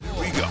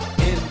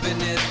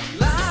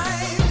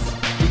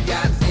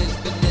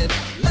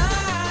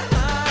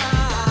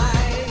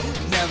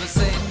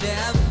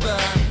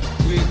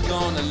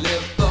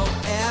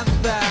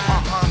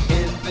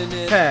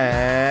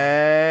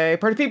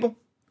Party people,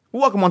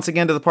 welcome once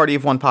again to the Party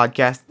of One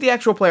podcast, the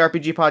actual play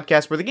RPG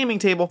podcast where the gaming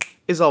table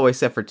is always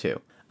set for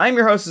two. I'm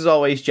your host as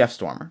always, Jeff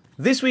Stormer.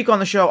 This week on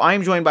the show, I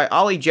am joined by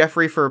Ollie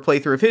Jeffrey for a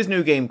playthrough of his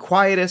new game,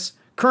 Quietus,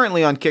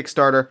 currently on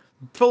Kickstarter,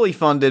 fully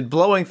funded,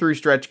 blowing through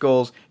stretch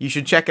goals. You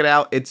should check it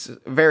out, it's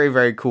very,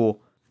 very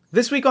cool.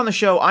 This week on the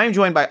show, I am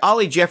joined by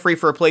Ollie Jeffrey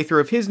for a playthrough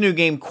of his new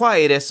game,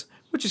 Quietus,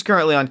 which is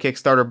currently on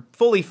Kickstarter,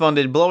 fully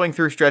funded, blowing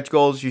through stretch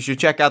goals. You should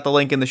check out the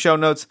link in the show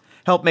notes.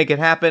 Help make it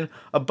happen.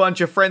 A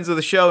bunch of friends of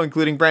the show,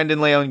 including Brandon,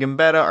 Leon,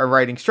 Gambetta, are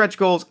writing stretch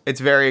goals. It's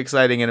very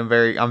exciting, and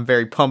I'm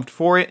very pumped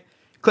for it.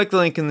 Click the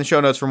link in the show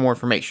notes for more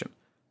information.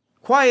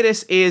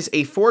 Quietus is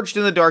a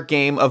forged-in-the-dark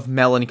game of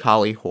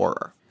melancholy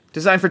horror.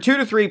 Designed for 2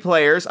 to 3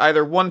 players,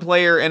 either 1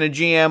 player and a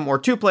GM or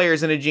 2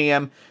 players and a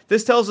GM,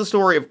 this tells the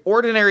story of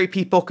ordinary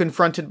people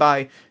confronted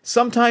by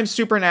sometimes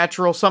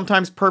supernatural,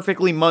 sometimes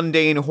perfectly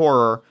mundane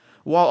horror,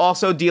 while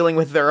also dealing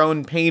with their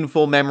own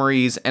painful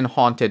memories and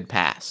haunted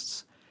pasts.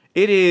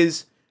 It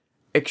is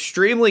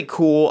extremely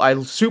cool. I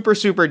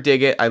super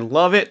dig it. I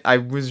love it.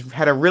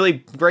 Had a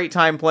really great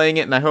time playing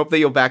it, and I hope that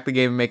you'll back the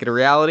game and make it a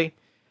reality.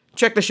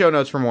 Check the show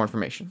notes for more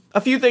information.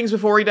 A few things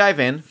before we dive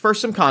in. First,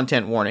 some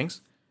content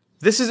warnings.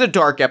 This is a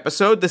dark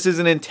episode. This is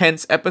an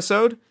intense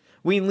episode.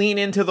 We lean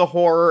into the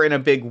horror in a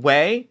big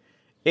way.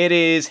 It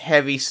is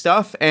heavy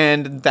stuff,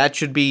 and that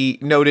should be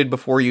noted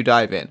before you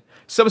dive in.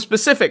 Some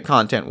specific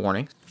content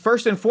warnings.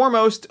 First and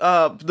foremost,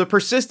 the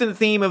persistent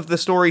theme of the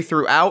story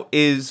throughout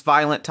is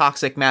violent,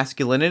 toxic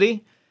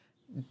masculinity.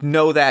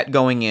 Know that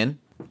going in.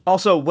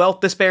 Also,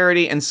 wealth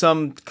disparity and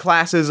some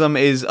classism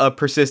is a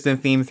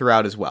persistent theme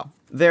throughout as well.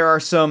 There are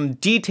some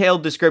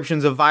detailed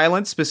descriptions of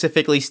violence,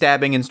 specifically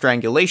stabbing and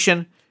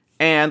strangulation.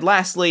 And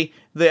lastly,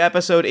 the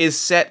episode is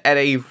set at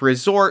a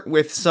resort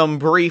with some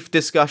brief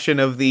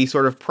discussion of the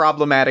sort of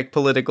problematic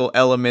political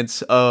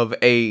elements of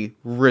a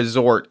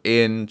resort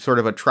in sort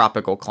of a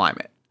tropical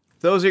climate.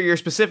 Those are your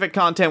specific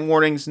content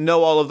warnings.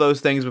 Know all of those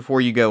things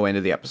before you go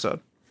into the episode.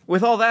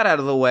 With all that out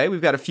of the way,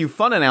 we've got a few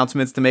fun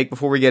announcements to make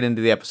before we get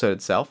into the episode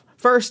itself.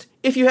 First,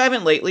 if you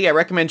haven't lately, I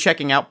recommend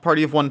checking out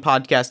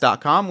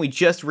partyofonepodcast.com. We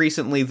just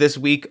recently, this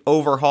week,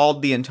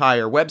 overhauled the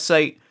entire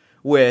website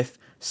with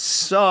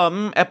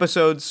some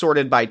episodes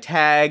sorted by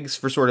tags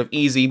for sort of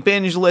easy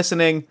binge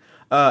listening,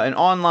 an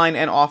online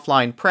and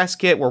offline press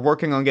kit. We're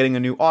working on getting a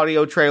new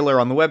audio trailer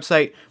on the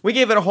website. We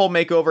gave it a whole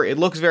makeover. It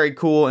looks very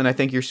cool, and I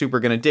think you're super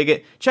going to dig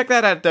it. Check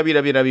that out at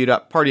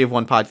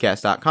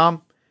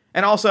www.partyofonepodcast.com.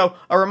 And also,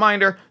 a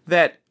reminder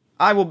that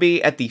I will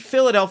be at the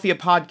Philadelphia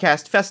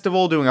Podcast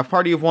Festival doing a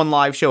Party of One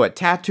live show at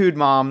Tattooed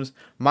Moms,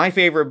 my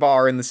favorite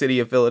bar in the city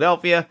of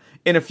Philadelphia,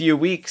 in a few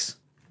weeks.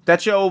 That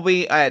show will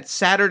be at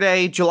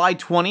Saturday, July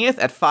 20th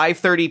at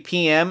 5:30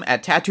 p.m.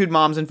 at Tattooed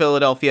Moms in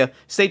Philadelphia.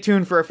 Stay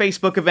tuned for a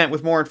Facebook event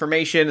with more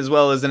information, as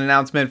well as an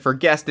announcement for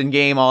guest and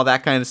game, all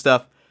that kind of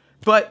stuff.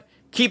 But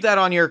keep that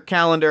on your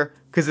calendar,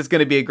 because it's going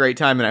to be a great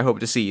time, and I hope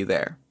to see you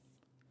there.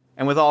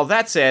 And with all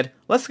that said,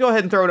 let's go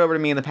ahead and throw it over to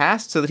me in the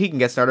past so that he can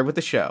get started with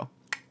the show.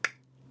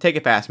 Take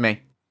it past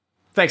me.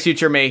 Thanks,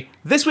 future me.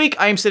 This week,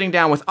 I am sitting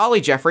down with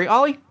Ollie Jeffrey.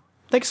 Ollie,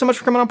 thanks so much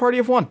for coming on Party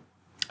of One.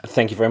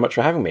 Thank you very much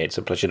for having me. It's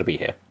a pleasure to be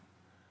here.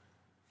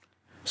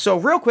 So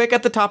real quick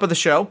at the top of the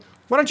show,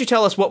 why don't you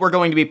tell us what we're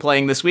going to be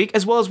playing this week,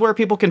 as well as where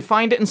people can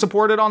find it and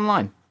support it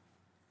online?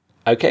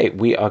 Okay,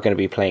 we are going to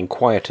be playing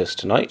Quietus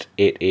tonight.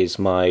 It is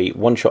my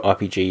one-shot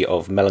RPG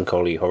of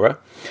melancholy horror.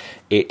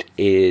 It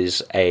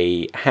is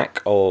a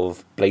hack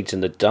of Blades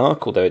in the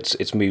Dark, although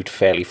it's moved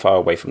fairly far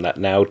away from that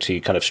now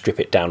to kind of strip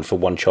it down for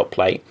one-shot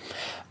play.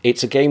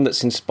 It's a game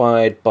that's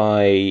inspired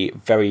by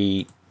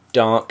very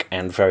dark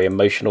and very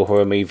emotional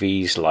horror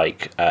movies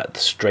like The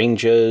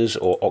Strangers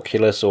or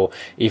Oculus, or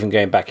even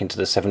going back into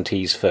the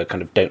 70s for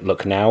kind of Don't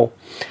Look Now.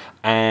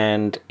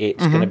 And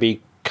it's going to be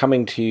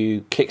coming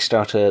to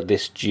Kickstarter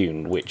this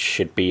June, which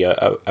should be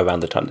around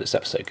the time this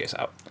episode goes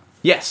out.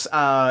 Yes,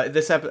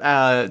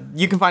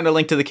 you can find a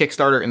link to the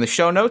Kickstarter in the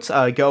show notes.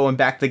 Go and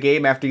back the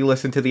game after you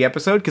listen to the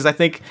episode, because I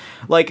think,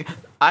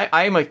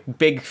 I'm a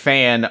big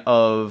fan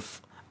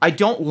of... I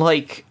don't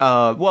like,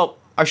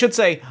 I should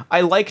say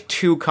I like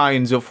 2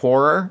 kinds of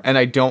horror, and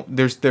I don't.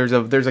 There's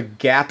a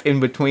gap in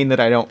between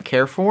that I don't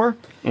care for,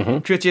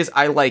 which is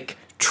I like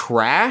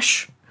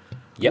trash,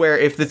 where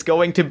if it's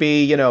going to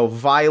be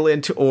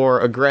violent or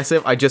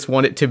aggressive, I just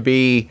want it to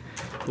be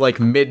like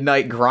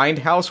midnight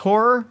grindhouse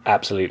horror.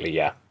 Absolutely,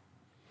 yeah.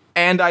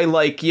 And I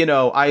like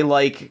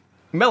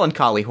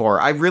melancholy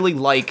horror. I really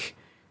like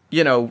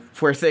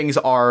where things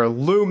are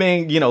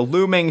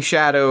looming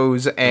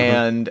shadows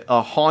and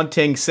a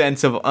haunting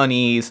sense of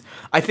unease.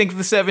 I think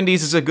the 70s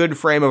is a good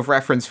frame of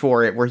reference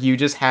for it, where you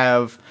just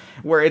have,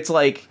 where it's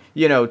like,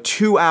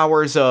 2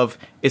 hours of,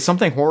 is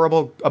something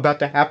horrible about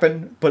to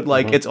happen? But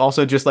it's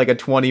also just like a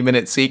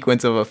 20-minute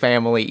sequence of a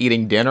family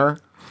eating dinner.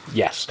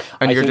 Yes.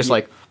 And you're just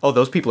like, oh,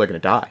 those people are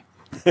going to die.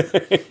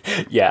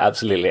 Yeah,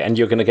 absolutely. And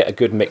you're going to get a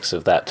good mix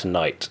of that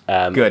tonight.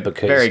 Good.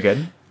 Very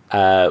good.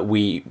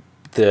 We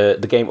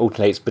the game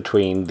alternates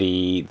between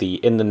the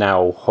in the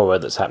now horror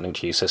that's happening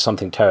to you, so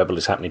something terrible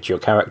is happening to your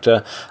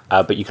character,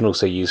 but you can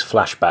also use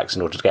flashbacks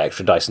in order to get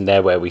extra dice, and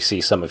there where we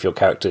see some of your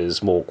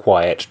character's more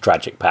quiet,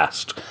 tragic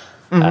past.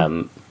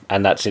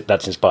 And that's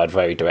inspired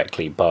very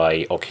directly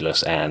by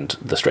Oculus and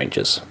The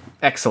Strangers.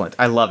 Excellent.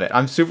 I love it.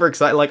 I'm super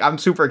excited. I'm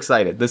super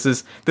excited. This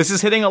is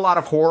hitting a lot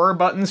of horror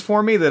buttons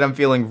for me that I'm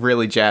feeling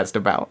really jazzed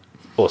about.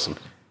 Awesome.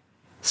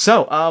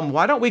 So,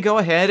 why don't we go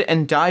ahead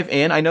and dive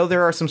in? I know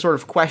there are some sort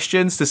of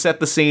questions to set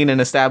the scene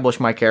and establish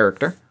my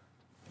character.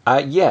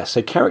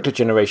 So character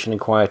generation in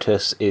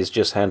Quietus is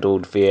just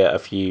handled via a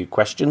few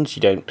questions.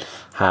 You don't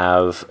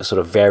have sort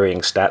of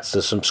varying stats.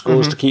 There's some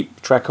scores to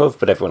keep track of,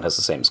 but everyone has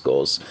the same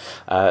scores.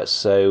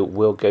 So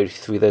we'll go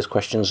through those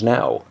questions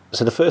now.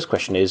 So the first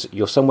question is,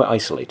 you're somewhere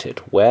isolated.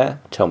 Where?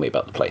 Tell me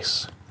about the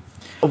place.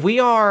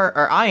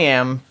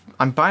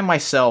 I'm by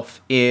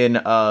myself in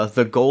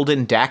the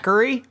Golden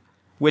Daiquiri,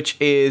 which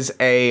is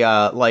the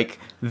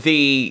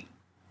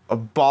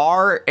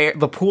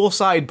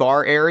poolside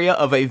bar area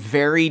of a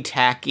very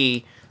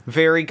tacky,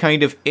 very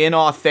kind of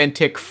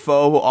inauthentic,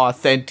 faux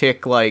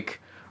authentic,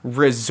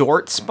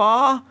 resort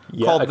spa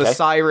called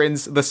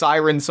the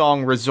Siren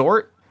Song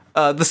Resort.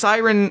 The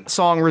Siren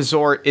Song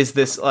Resort is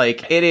this,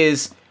 it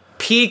is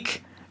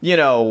peak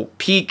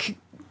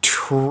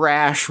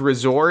trash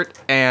resort,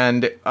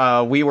 and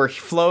I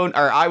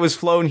was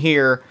flown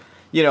here.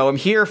 I'm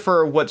here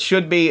for what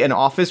should be an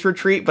office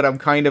retreat, but I'm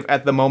kind of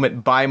at the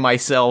moment by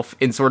myself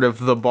in sort of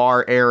the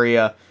bar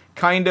area,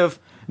 kind of,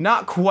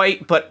 not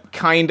quite, but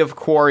kind of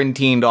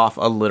quarantined off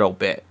a little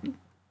bit.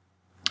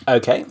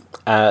 Okay.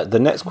 The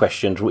next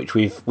question, which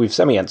we've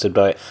semi-answered,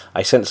 but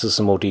I sense there's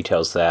some more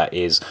details there,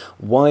 is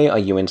why are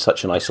you in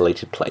such an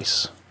isolated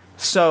place?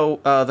 So,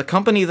 the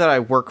company that I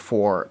work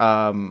for,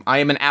 I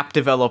am an app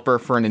developer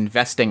for an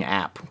investing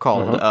app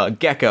called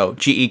Gecko,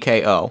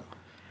 Geko.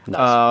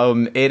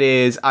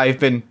 Nice.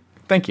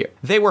 Thank you.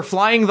 They were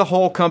flying the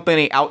whole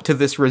company out to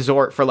this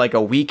resort for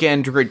a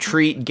weekend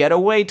retreat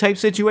getaway type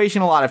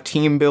situation, a lot of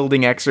team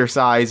building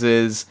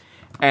exercises,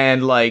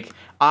 and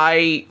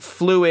I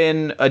flew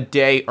in a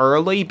day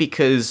early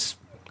because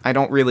I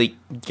don't really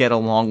get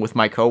along with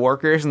my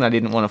coworkers and I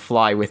didn't want to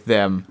fly with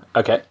them.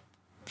 Okay.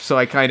 So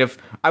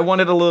I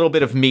wanted a little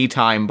bit of me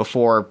time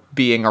before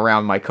being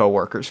around my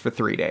coworkers for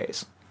 3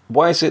 days.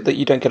 Why is it that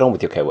you don't get on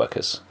with your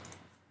coworkers?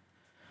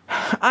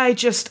 I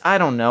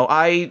don't know.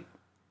 I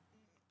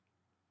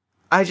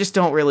just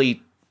don't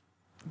really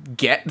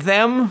get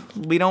them.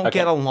 We don't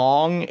get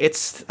along.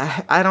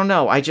 I don't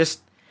know. I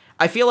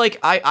feel like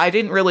I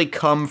didn't really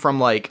come from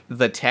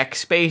the tech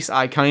space.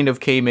 I kind of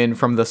came in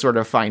from the sort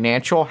of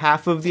financial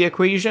half of the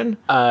equation.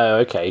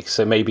 Okay.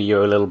 So maybe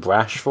you're a little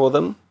brash for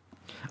them?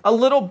 A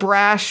little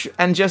brash,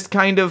 and just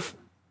kind of,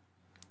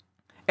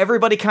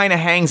 everybody kind of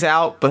hangs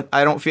out, but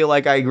I don't feel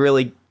like I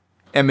really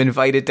am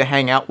invited to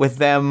hang out with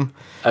them.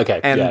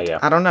 Okay, and yeah.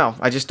 I don't know.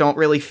 I just don't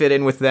really fit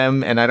in with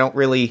them, and I don't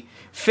really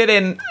fit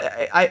in.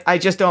 I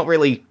just don't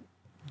really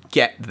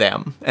get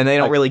them, and they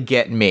don't really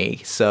get me.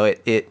 So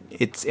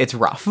it's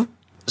rough.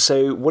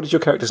 So what is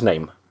your character's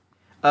name?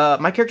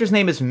 My character's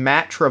name is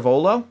Matt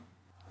Travolo.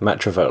 Matt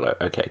Travolo.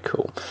 Okay,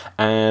 cool.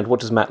 And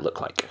what does Matt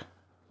look like?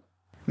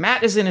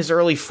 Matt is in his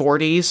early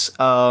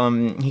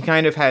 40s. He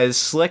kind of has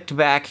slicked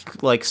back,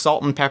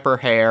 salt and pepper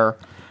hair.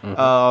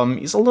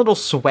 He's a little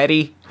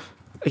sweaty.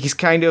 He's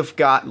kind of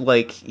got,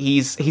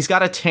 he's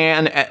got a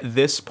tan at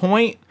this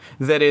point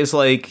that is,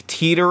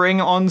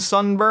 teetering on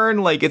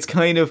sunburn. It's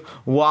kind of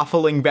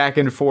waffling back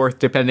and forth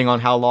depending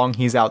on how long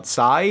he's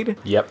outside.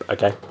 Yep,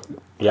 okay.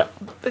 Yep.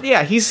 But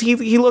yeah,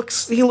 he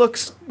looks,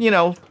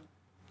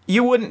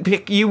 you wouldn't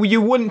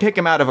pick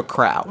him out of a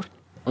crowd.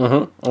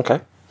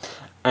 Okay.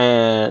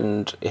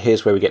 And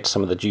here's where we get to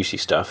some of the juicy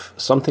stuff.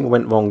 Something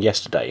went wrong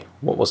yesterday.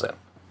 What was it?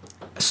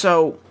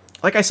 So,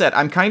 like I said,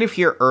 I'm kind of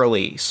here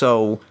early,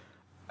 so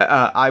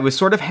I was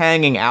sort of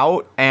hanging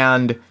out,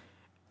 and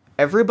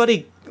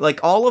everybody,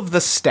 all of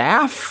the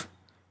staff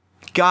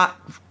got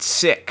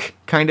sick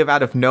kind of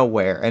out of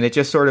nowhere, and it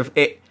just sort of,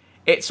 it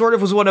sort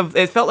of was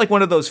it felt like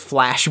one of those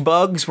flash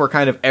bugs where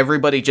kind of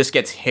everybody just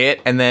gets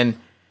hit, and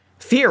then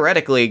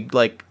theoretically,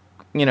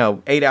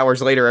 8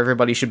 hours later,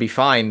 everybody should be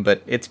fine,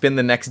 but it's been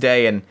the next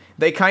day, and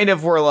they kind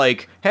of were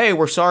like, hey,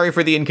 we're sorry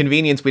for the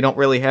inconvenience, we don't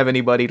really have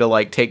anybody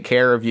to, take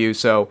care of you,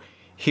 so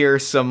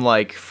here's some,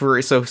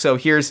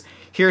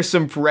 here's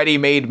some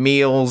ready-made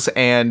meals,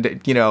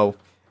 and,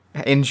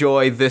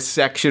 enjoy this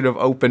section of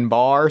open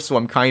bar, so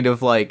I'm kind of,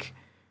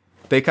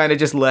 they kind of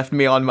just left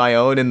me on my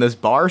own in this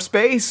bar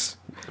space.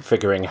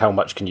 Figuring how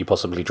much can you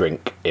possibly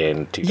drink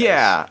in 2 days.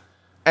 Yeah,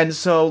 and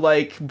so,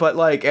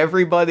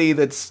 everybody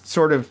that's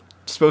sort of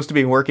supposed to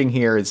be working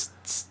here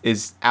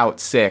is out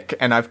sick,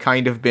 and I've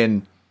kind of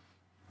been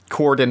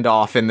cordoned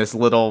off in this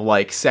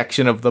little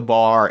section of the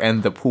bar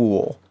and the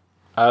pool.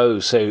 Oh,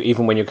 so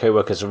even when your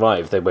coworkers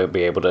arrive, they won't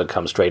be able to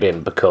come straight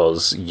in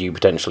because you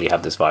potentially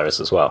have this virus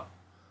as well.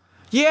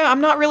 Yeah,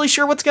 I'm not really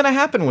sure what's going to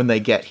happen when they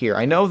get here.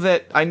 I know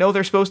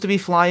they're supposed to be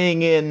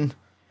flying in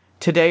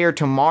today or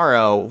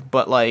tomorrow,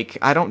 but like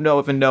I don't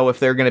even know if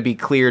they're going to be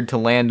cleared to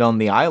land on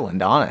the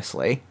island,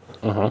 honestly.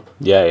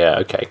 Yeah,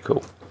 okay,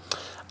 cool.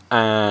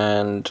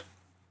 And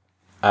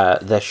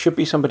there should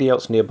be somebody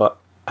else nearby.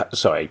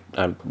 Sorry,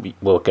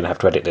 we're going to have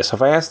to edit this.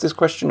 Have I asked this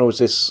question, or is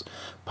this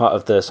part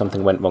of the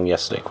something went wrong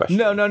yesterday question?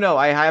 No.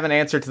 I have an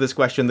answer to this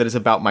question that is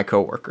about my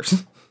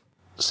coworkers.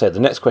 So the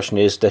next question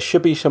is, there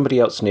should be somebody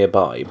else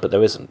nearby, but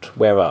there isn't.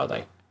 Where are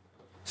they?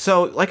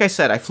 So, like I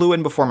said, I flew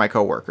in before my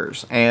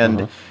coworkers,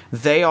 and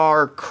they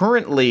are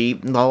currently,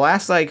 the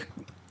last I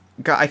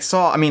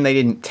saw, I mean, they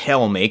didn't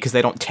tell me, because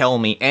they don't tell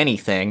me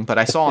anything, but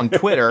I saw on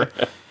Twitter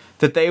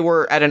that they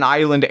were at an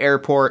island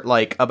airport,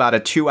 like, about a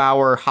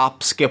 2-hour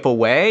hop skip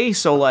away,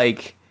 so,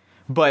 like,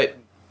 but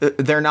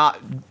they're not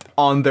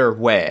on their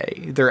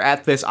way. They're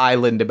at this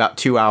island about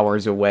 2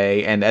 hours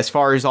away, and as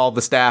far as all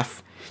the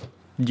staff,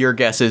 your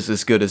guess is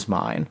as good as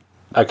mine.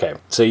 Okay,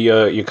 so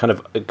you're kind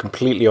of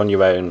completely on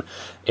your own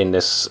in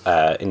this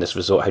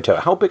resort hotel.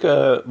 How big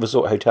a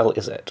resort hotel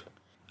is it?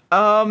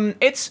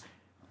 It's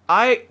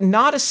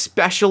not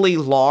especially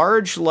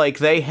large. Like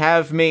they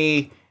have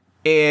me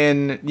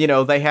in,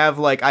 they have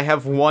like I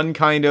have one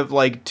kind of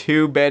like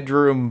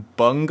 2-bedroom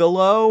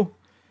bungalow,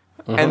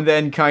 and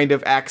then kind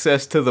of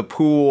access to the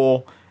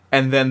pool,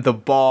 and then the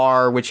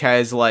bar, which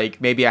has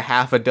like maybe a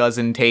half a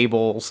dozen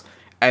tables.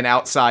 An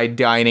outside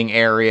dining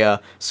area,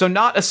 so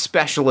not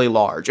especially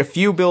large. A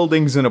few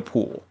buildings and a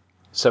pool.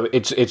 So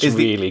it's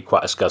really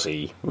quite a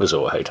scuzzy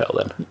resort hotel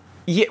then.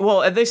 Yeah,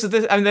 well, and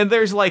then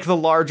there's like the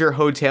larger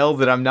hotel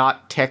that I'm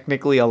not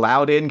technically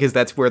allowed in because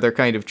that's where they're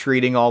kind of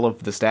treating all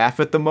of the staff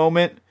at the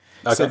moment.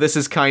 Okay. So this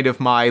is kind of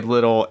my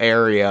little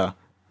area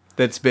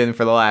that's been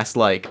for the last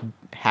like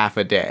half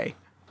a day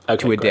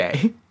to a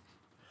day.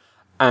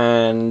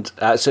 And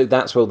so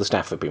that's where all the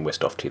staff have been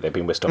whisked off to. They've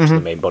been whisked off to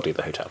the main body of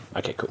the hotel.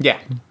 Okay, cool. Yeah.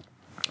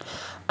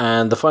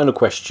 And the final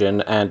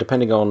question, and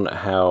depending on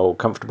how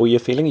comfortable you're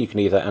feeling, you can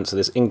either answer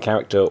this in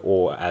character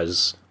or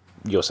as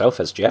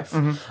yourself, as Jeff.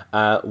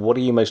 What are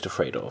you most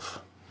afraid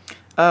of?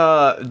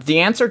 The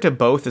answer to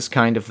both is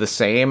kind of the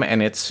same,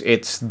 and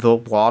it's the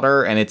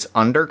water and its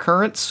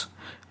undercurrents.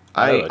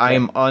 Okay. I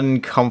am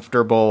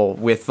uncomfortable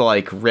with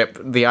like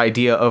the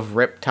idea of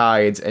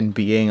riptides and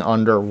being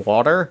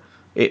underwater.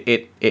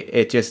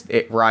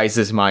 It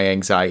rises my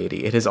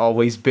anxiety. It has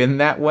always been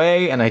that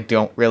way, and I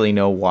don't really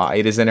know why.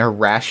 It is an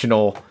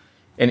irrational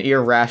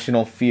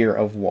fear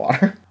of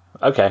water.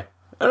 Okay,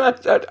 I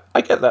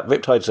get that.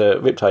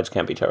 Riptides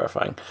can be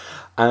terrifying.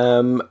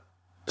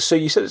 So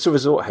you said it's a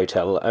resort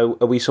hotel.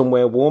 Are we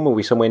somewhere warm? Are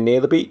we somewhere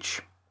near the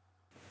beach?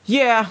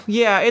 Yeah,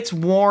 it's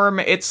warm.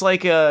 It's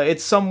like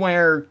it's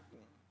somewhere.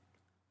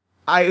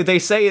 They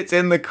say it's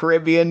in the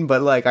Caribbean,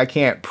 but like I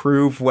can't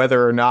prove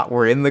whether or not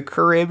we're in the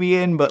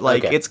Caribbean. But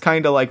like It's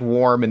kind of like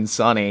warm and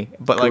sunny.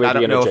 But like I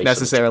don't know if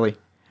necessarily.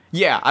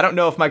 Yeah, I don't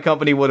know if my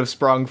company would have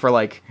sprung for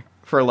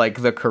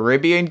the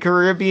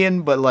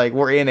Caribbean, but like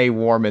we're in a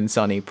warm and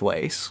sunny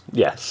place.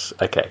 Yes.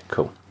 Okay.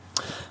 Cool.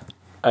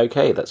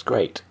 Okay, that's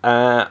great.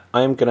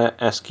 I'm gonna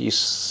ask you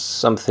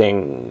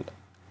something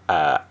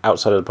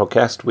outside of the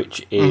podcast,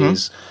 which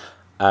is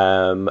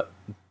how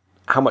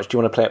much do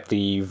you want to play up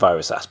the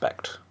virus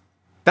aspect?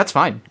 That's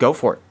fine. Go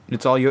for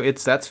it.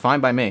 That's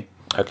fine by me.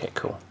 Okay,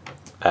 cool.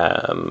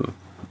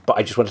 But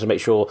I just wanted to make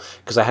sure,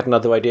 because I had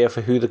another idea for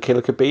who the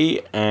killer could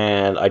be,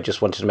 and I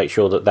just wanted to make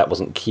sure that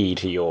wasn't key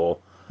to your...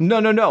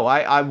 No.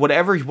 I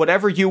whatever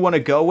you want to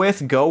go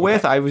with, go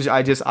with.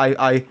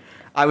 Okay.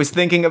 I was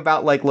thinking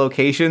about like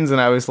locations,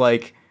 and I was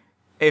like,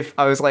 if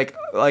I was like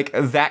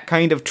that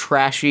kind of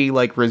trashy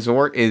like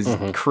resort is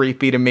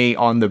creepy to me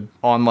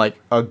on like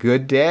a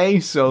good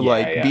day. So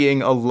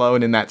being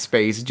alone in that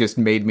space just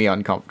made me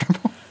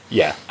uncomfortable.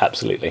 Yeah,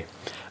 absolutely.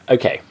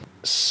 Okay,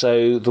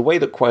 so the way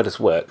that Quietus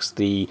works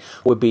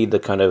would be the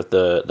kind of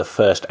the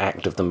first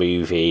act of the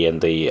movie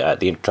and the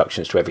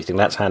introductions to everything.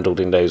 That's handled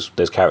in those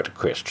character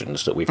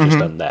questions that we've just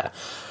done there.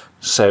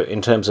 So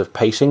in terms of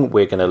pacing,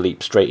 we're going to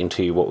leap straight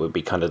into what would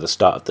be kind of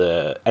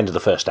the end of the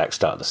first act,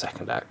 start of the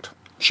second act.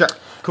 Sure.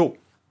 Cool.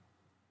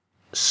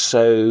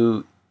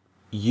 So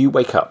you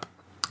wake up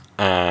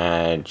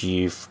and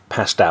you've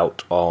passed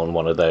out on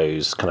one of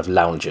those kind of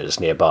lounges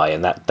nearby,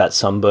 and that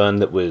sunburn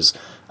that was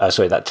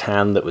that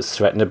tan that was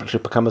threatening to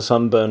become a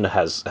sunburn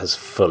has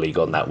fully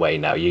gone that way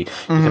now. You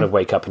kind of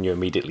wake up and you're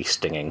immediately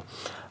stinging.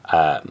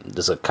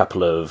 There's a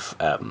couple of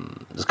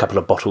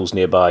bottles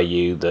nearby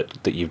you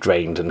that you've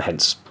drained and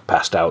hence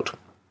passed out.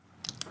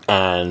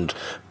 And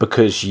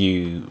because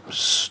you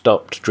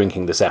stopped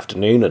drinking this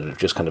afternoon and have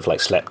just kind of like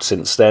slept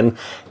since then,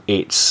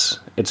 it's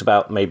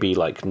about maybe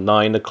like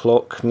 9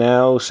 o'clock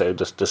now. So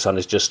the sun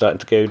is just starting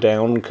to go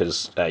down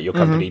because your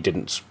company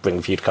didn't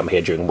spring for you to come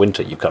here during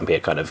winter. You come here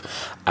kind of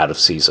out of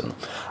season.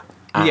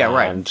 Yeah,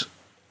 right. And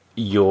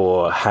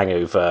your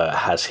hangover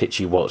has hit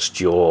you whilst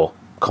you're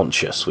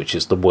conscious, which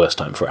is the worst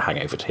time for a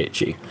hangover to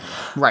hit you.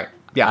 Right.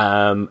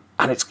 And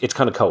it's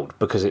kind of cold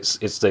because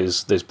it's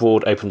those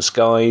broad open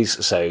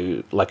skies,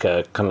 so like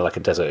a kind of like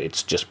a desert.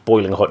 It's just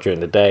boiling hot during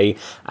the day,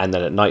 and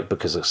then at night,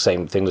 because of the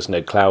same thing, there's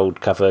no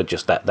cloud cover.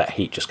 Just that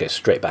heat just goes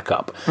straight back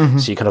up.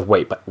 So you kind of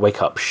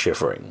wake up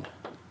shivering.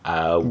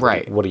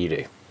 Right. What do you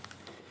do?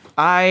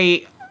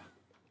 I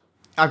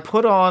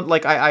put on,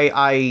 like,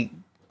 I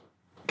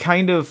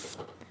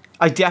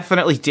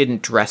definitely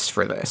didn't dress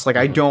for this. Like,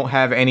 I don't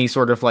have any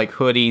sort of, like,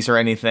 hoodies or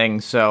anything,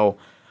 so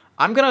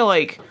I'm gonna,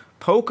 like,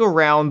 poke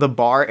around the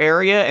bar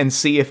area and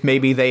see if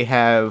maybe they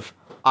have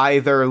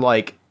either,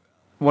 like,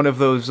 one of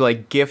those,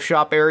 like, gift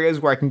shop areas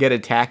where I can get a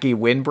tacky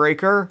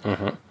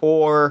windbreaker,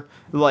 or,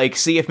 like,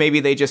 see if maybe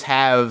they just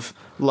have,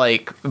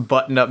 like,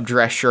 button-up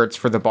dress shirts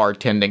for the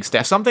bartending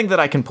staff. Something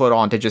that I can put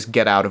on to just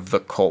get out of the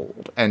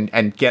cold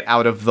and get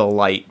out of the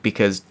light,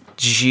 because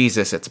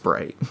Jesus, it's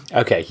bright.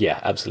 Okay, yeah,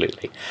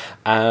 absolutely.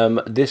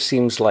 This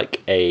seems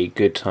like a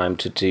good time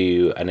to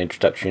do an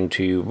introduction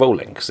to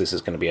rolling, because this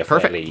is going to be a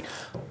fairly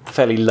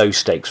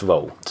low-stakes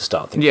roll to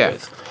start things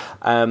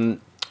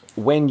with.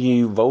 When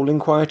you roll in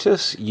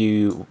Quietus,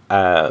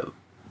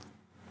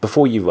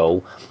 before you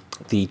roll,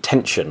 the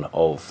tension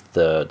of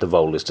the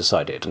roll is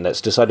decided, and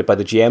that's decided by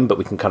the GM, but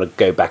we can kind of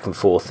go back and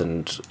forth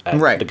and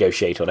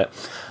negotiate on it.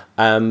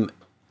 And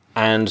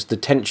the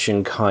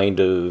tension kind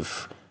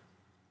of...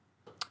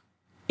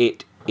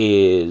 It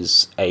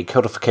is a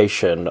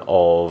codification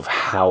of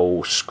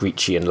how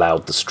screechy and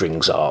loud the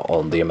strings are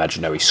on the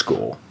imaginary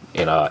score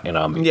in our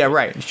movie. Yeah,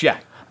 right. Yeah.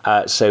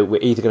 So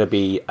we're either going to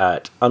be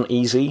at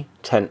uneasy,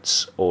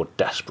 tense, or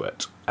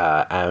desperate.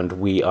 And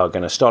we are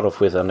going to start off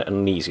with an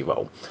uneasy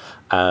roll.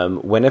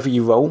 Whenever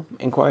you roll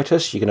in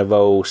Quietus, you're going to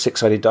roll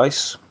 6-sided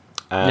dice.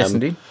 Yes,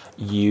 indeed.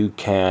 You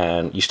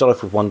start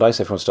off with one dice.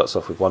 Everyone starts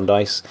off with one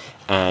dice,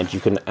 and you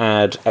can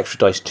add extra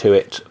dice to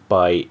it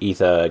by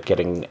either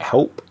getting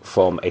help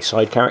from a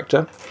side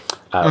character,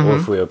 or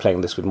if we were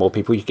playing this with more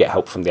people, you get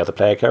help from the other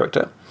player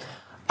character.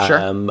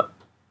 Sure.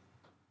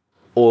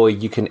 Or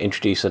you can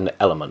introduce an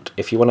element.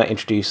 If you want to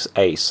introduce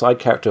a side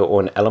character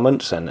or an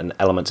element, and an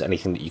element's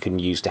anything that you can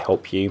use to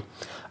help you,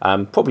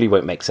 probably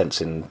won't make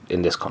sense in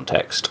this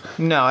context.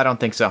 No, I don't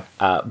think so.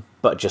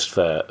 But just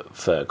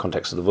for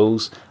context of the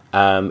rules,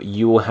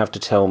 you will have to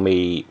tell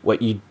me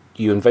what you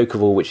invoke a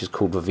rule which is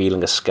called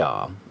revealing a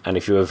scar. And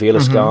if you reveal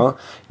a scar,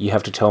 you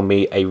have to tell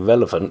me a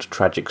relevant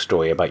tragic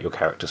story about your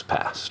character's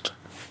past.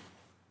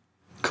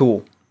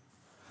 Cool.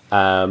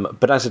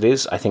 But as it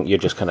is, I think you're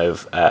just kind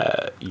of...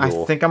 I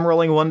think I'm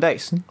rolling one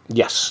dice.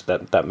 Yes,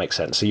 that makes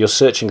sense. So you're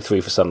searching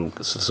through for some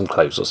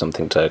clothes or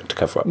something to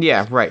cover up.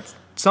 Yeah, right.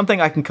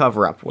 Something I can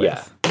cover up with.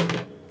 Yeah.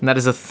 And that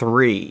is a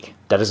 3.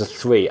 That is a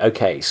 3.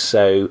 Okay,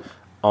 so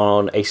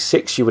on a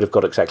 6, you would have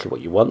got exactly what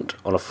you want.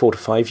 On a 4 to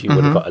 5, you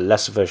would have got a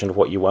lesser version of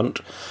what you want.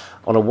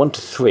 On a 1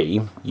 to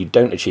 3, you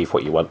don't achieve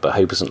what you want, but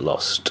hope isn't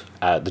lost.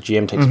 The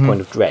GM takes a point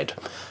of dread.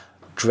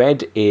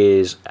 Dread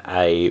is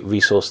a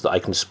resource that I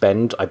can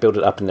spend. I build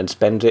it up and then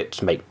spend it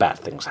to make bad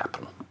things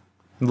happen.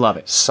 Love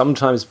it.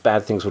 Sometimes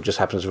bad things will just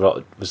happen as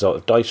a result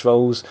of dice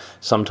rolls.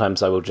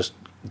 Sometimes I will just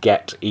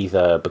get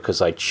either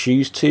because I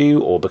choose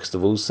to or because the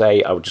rules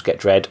say I will just get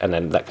dread, and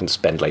then that can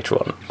spend later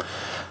on.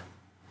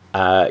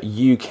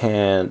 You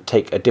can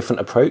take a different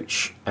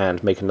approach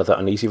and make another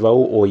uneasy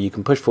roll, or you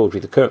can push forward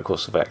with the current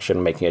course of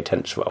action, making a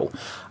tense roll.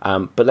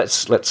 But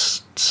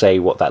let's say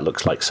what that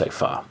looks like so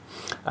far.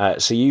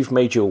 So you've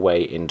made your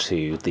way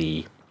into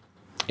the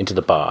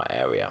bar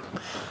area,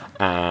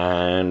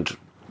 and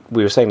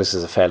we were saying this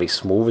is a fairly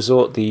small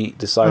resort, the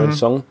Siren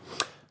Song.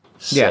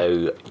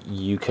 So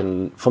you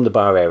can, from the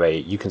bar area,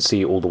 you can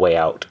see all the way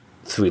out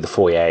through the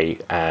foyer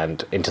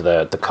and into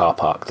the car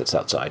park that's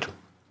outside.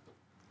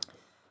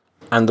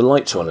 And the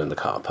lights are on in the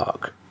car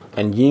park,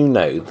 and you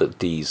know that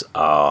these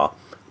are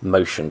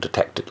motion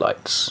detected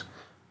lights,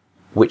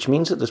 which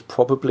means that there's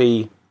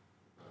probably,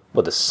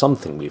 well, there's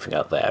something moving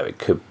out there. It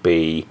could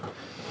be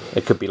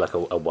like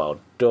a wild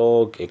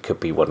dog. It could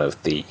be one of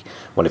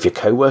your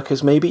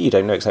co-workers. Maybe you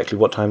don't know exactly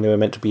what time they were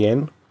meant to be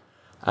in.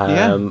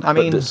 I mean,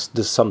 but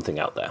there's something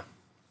out there.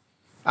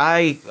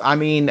 I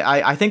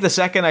think the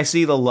second I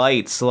see the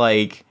lights,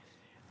 like,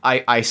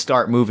 I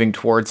start moving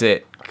towards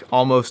it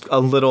almost a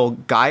little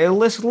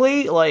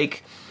guilelessly,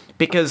 like,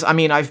 because, I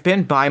mean, I've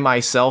been by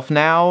myself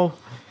now,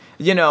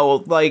 you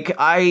know, like,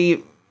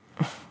 I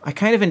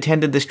kind of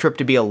intended this trip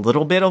to be a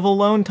little bit of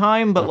alone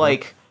time, but,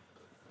 like,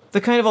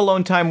 the kind of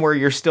alone time where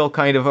you're still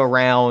kind of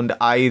around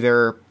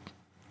either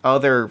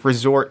other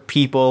resort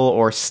people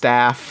or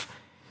staff,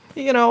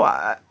 you know,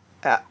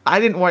 I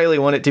didn't really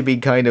want it to be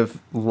kind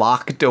of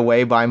locked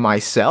away by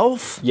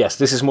myself. Yes,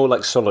 this is more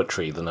like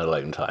solitary than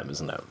alone time,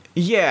 isn't it?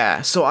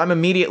 Yeah, so I'm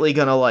immediately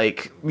gonna,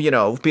 like, you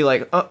know, be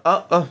like,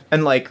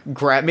 and, like,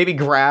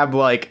 grab,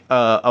 like,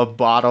 a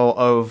bottle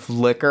of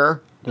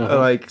liquor,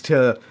 like,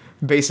 to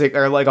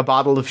or, like, a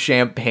bottle of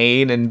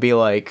champagne, and be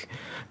like,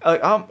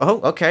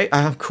 okay,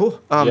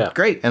 cool,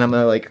 great, and I'm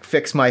gonna, like,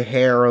 fix my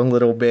hair a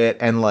little bit,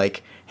 and,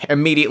 like,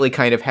 immediately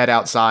kind of head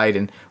outside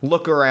and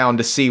look around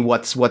to see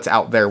what's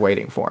out there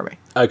waiting for me.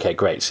 Okay,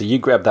 great. So you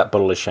grab that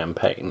bottle of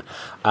champagne.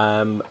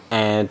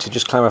 And to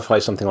just clarify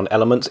something on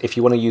elements, if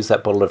you want to use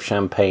that bottle of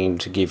champagne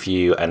to give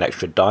you an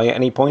extra die at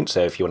any point,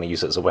 so if you want to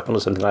use it as a weapon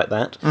or something like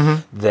that,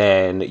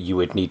 then you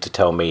would need to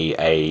tell me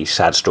a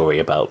sad story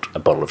about a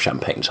bottle of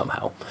champagne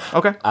somehow.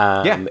 Okay.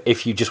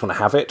 If you just want to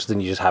have it,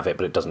 then you just have it,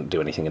 but it doesn't do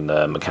anything in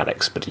the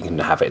mechanics, but you can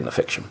have it in the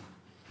fiction.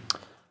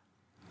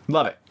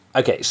 Love it.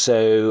 Okay,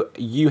 so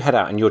you head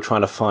out and you're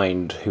trying to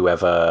find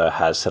whoever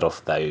has set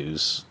off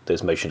those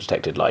motion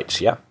detected lights,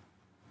 yeah?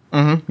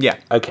 Yeah.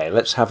 Okay,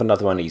 let's have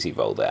another uneasy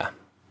roll there.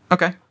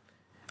 Okay.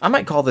 I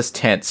might call this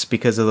tense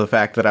because of the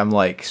fact that I'm,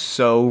 like,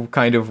 so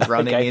kind of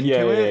running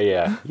into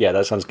it. Yeah,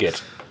 that sounds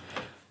good.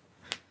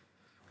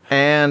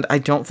 And I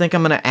don't think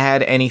I'm going to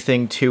add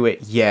anything to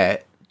it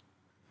yet.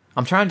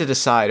 I'm trying to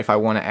decide if I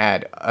want to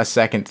add a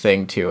second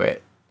thing to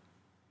it.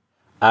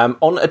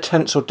 On a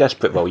tense or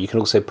desperate roll, you can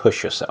also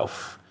push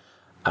yourself.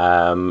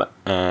 And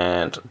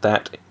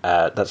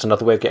that's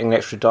another way of getting an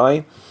extra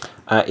die.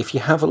 If you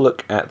have a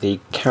look at the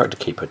character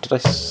keeper, did I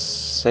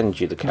send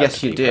you the character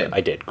keeper? Yes, you did.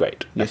 I did,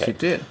 great. Yes, you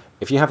did.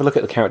 If you have a look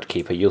at the character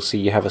keeper, you'll see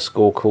you have a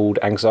score called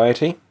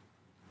anxiety.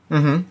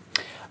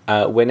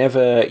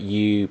 Whenever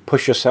you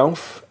push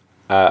yourself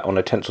on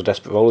a tense or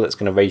desperate roll, that's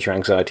going to raise your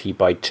anxiety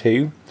by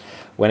 2.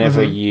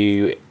 Whenever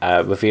you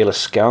reveal a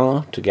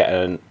scar to get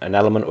an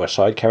element or a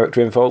side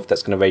character involved,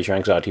 that's going to raise your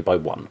anxiety by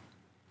 1.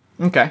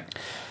 Okay.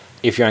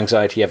 If your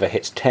anxiety ever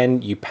hits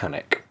 10, you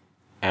panic.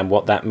 And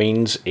what that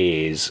means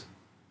is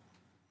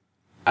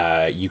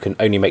you can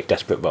only make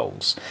desperate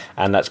rolls.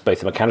 And that's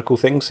both a mechanical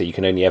thing, so you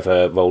can only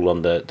ever roll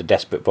on the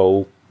desperate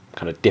roll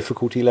kind of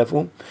difficulty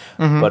level.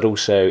 But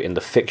also in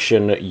the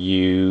fiction,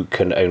 you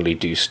can only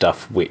do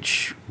stuff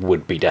which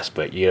would be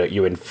desperate.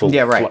 You're in full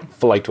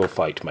flight or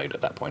fight mode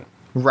at that point.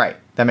 Right.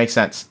 That makes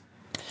sense.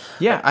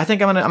 Yeah, I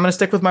think I'm gonna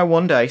stick with my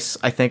 1 dice,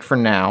 I think, for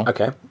now.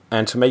 Okay.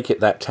 And to make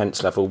it that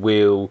tense level,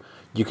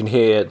 you can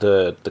hear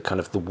the kind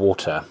of the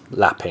water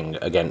lapping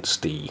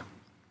against the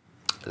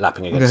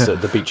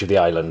beach of the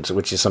island,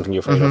 which is something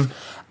you're afraid of,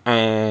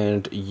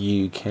 and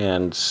you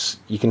can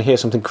hear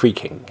something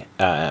creaking,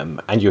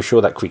 and you're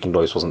sure that creaking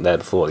noise wasn't there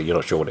before. You're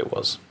not sure what it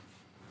was.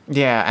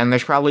 Yeah, and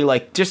there's probably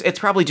it's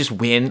probably just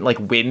wind, like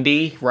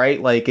windy,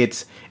 right? Like you're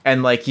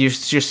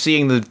just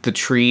seeing the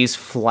trees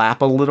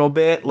flap a little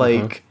bit,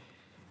 like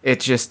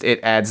it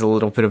adds a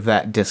little bit of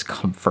that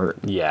discomfort.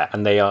 Yeah,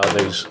 and they are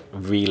those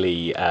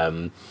really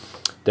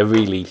they're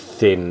really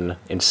thin,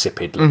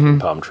 insipid looking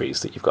palm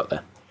trees that you've got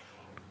there.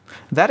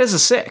 That is a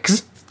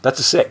 6. That's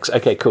a 6.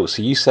 Okay, cool.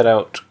 So you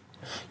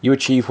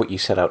achieve what you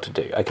set out to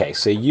do. Okay,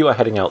 so you are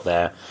heading out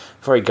there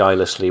very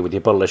guilelessly with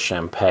your bottle of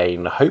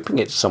champagne, hoping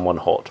it's someone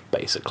hot,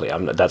 basically.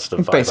 That's the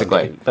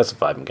vibe that's the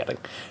vibe I'm getting.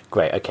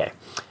 Great, okay.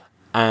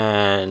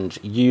 And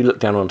you look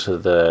down onto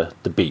the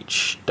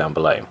beach down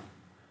below,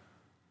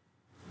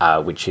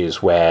 which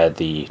is where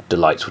the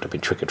lights would have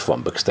been triggered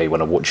from, because they want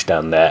to watch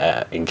down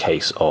there in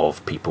case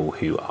of people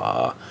who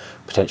are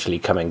potentially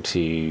coming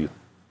to...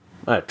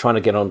 trying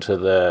to get onto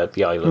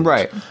the island,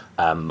 right?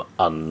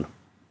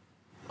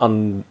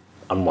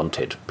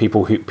 Unwanted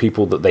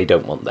people that they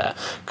don't want there,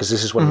 because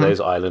this is one of those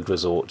island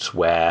resorts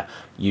where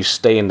you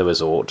stay in the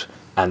resort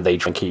and they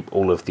try and keep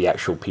all of the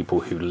actual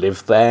people who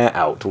live there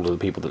out. All of the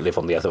people that live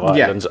on the other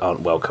islands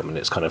aren't welcome, and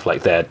it's kind of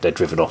like they're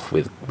driven off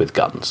with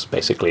guns.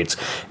 Basically,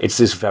 it's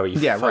this very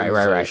fun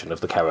version of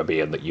the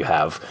Caribbean that you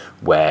have,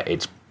 where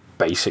it's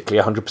basically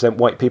 100%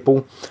 white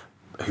people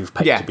who've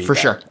paid to be for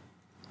there. Sure.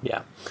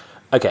 Yeah.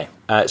 Okay,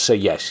 so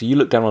you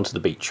look down onto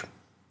the beach,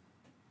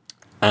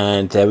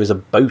 and there is a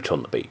boat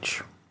on the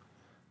beach.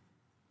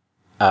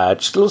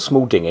 Just a little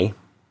small dinghy,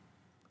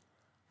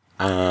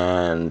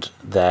 and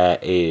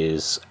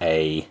there's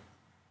a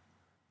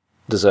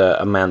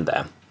man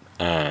there,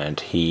 and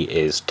he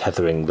is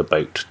tethering the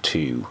boat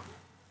to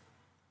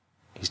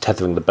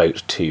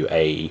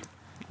a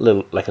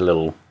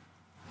little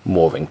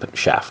mooring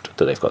shaft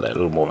that they've got there, a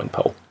little mooring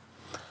pole.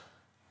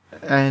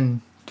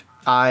 And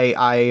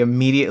I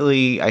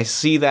immediately I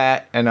see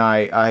that, and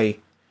I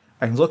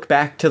look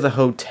back to the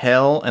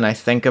hotel, and I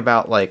think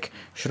about, like,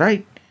 should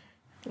I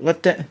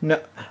let that? No,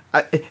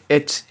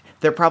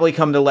 they're probably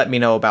come to let me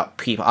know about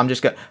people. I'm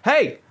just going,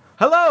 hey,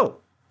 hello,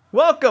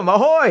 welcome,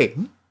 ahoy.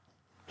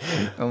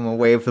 I'm gonna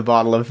wave the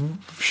bottle of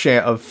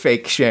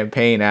fake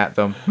champagne at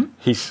them.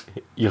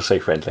 You're so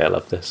friendly. I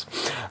love this.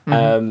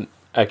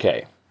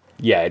 Okay.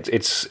 Yeah,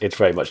 it's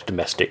very much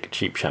domestic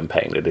cheap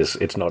champagne.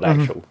 It's not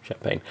actual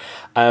champagne.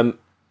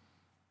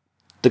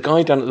 The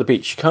guy down at the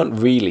beach, you can't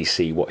really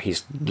see what he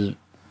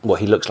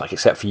looks like,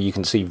 except for you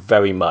can see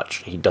very much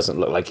he doesn't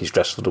look like he's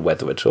dressed for the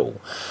weather at all.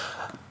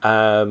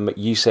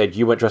 You said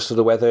you weren't dressed for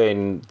the weather,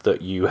 in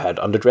that you had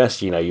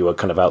underdressed. You were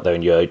kind of out there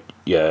in your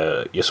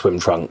swim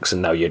trunks,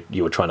 and now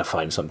you were trying to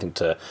find something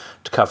to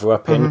cover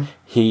up in.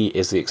 He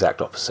is the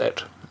exact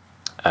opposite.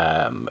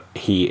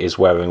 He is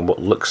wearing what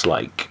looks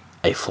like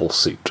a full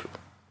suit.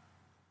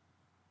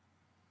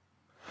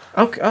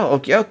 Okay. Oh,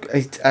 okay.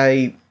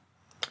 I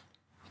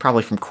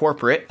probably from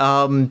corporate.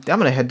 I'm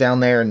gonna head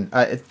down there, and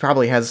it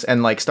probably has,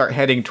 and like start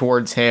heading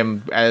towards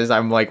him as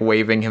I'm like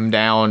waving him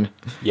down.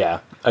 Yeah.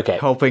 Okay.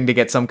 hoping to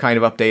get some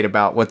kind of update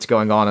about what's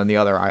going on the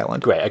other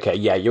island. Great, okay,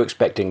 yeah, you're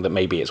expecting that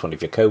maybe it's one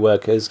of your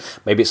co-workers,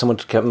 maybe it's someone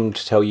to come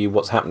to tell you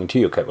what's happening to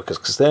your co-workers,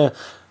 because they're,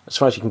 as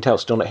far as you can tell,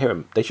 still not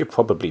here. They should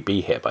probably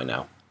be here by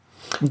now.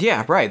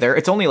 Yeah, right.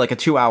 It's only like a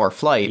 2-hour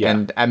flight,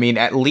 and I mean,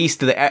 at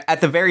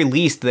the very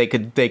least, they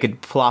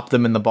could plop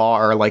them in the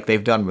bar like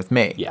they've done with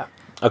me. Yeah,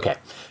 okay.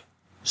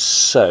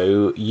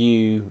 So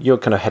you're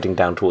kind of heading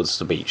down towards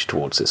the beach,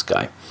 towards this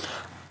guy,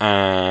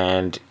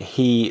 and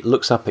he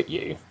looks up at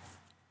you,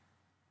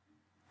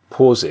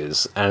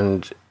 pauses,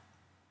 and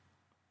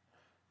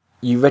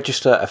you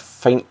register a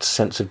faint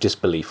sense of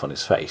disbelief on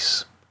his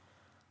face.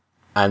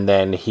 And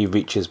then he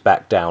reaches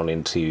back down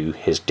into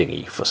his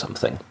dinghy for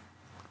something.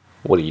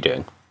 What are you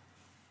doing?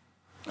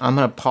 I'm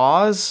gonna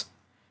pause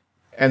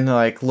and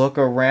like look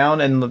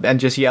around and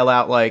just yell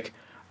out like,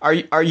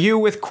 "Are you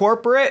with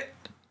corporate?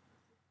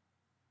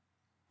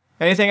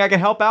 Anything I can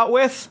help out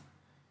with?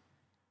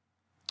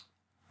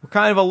 We're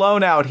kind of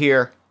alone out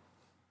here."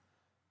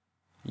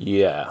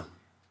 Yeah.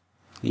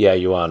 Yeah,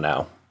 you are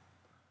now.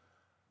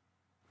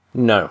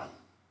 No.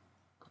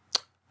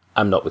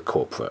 I'm not with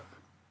corporate.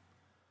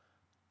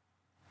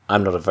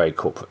 I'm not a very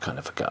corporate kind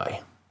of a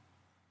guy.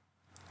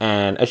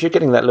 And as you're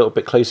getting that little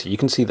bit closer, you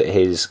can see that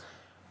his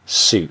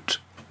suit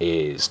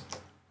is...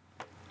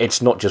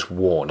 It's not just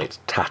worn, it's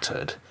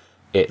tattered.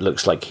 It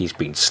looks like he's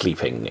been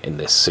sleeping in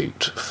this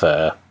suit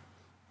for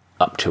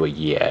up to a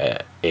year.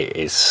 It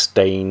is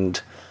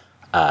stained,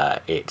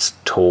 it's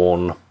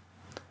torn,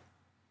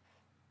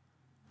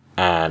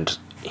 and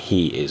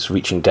he is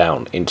reaching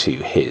down into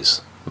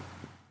his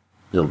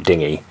little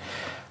dinghy,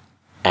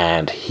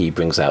 and he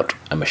brings out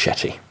a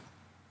machete.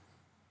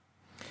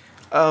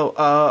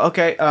 Oh,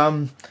 okay.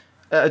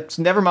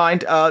 Never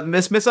mind.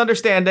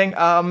 Misunderstanding.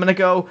 I'm gonna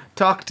go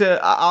talk to.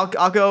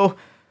 I'll go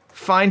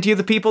find you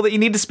the people that you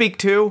need to speak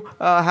to.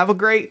 Have a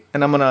great.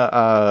 And I'm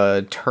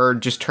gonna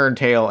turn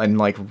tail and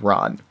like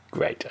run.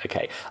 Great.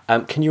 Okay.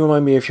 Can you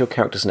remind me of your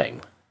character's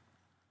name?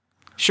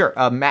 Sure.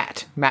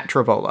 Matt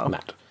Travolo.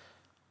 Matt.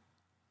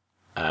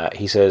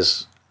 He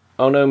says,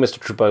 "Oh no, Mr.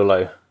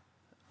 Tribolo.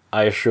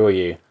 I assure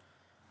you,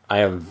 I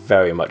am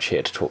very much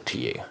here to talk to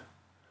you.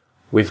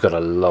 We've got a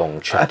long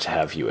chat to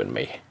have, you and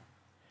me."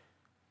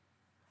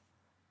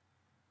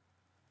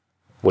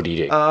 What do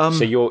you do?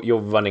 So you're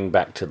running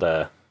back to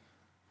the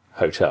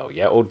hotel,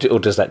 yeah? Or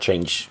does that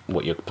change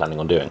what you're planning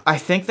on doing? I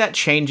think that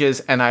changes,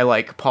 and I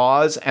like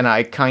pause, and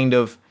I kind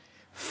of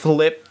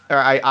flip, or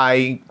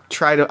I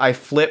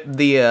flip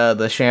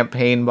the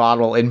champagne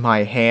bottle in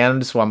my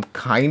hand, so I'm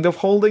kind of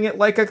holding it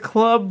like a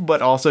club,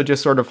 but also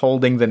just sort of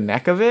holding the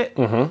neck of it.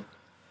 Mm-hmm.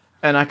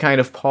 And I kind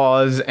of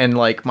pause, and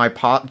like my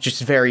paw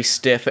just very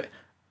stiff.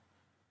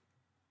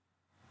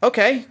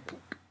 Okay.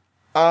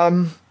 I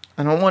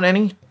don't want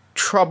any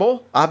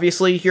trouble.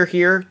 Obviously, you're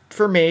here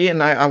for me,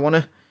 and I want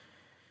to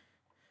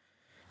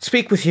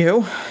speak with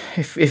you.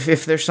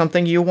 If there's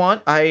something you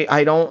want,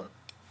 I don't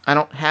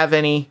have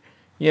any.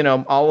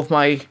 All of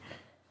my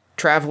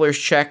traveler's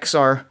checks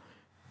are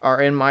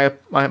in my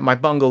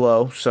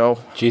bungalow. So.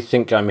 Do you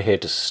think I'm here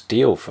to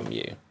steal from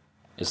you?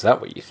 Is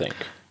that what you think?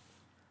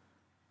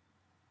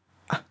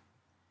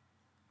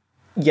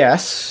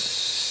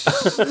 Yes.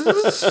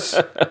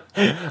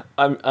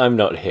 I'm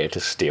not here to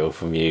steal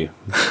from you,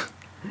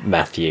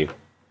 Matthew.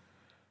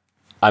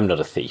 I'm not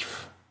a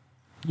thief.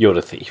 You're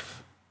the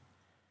thief.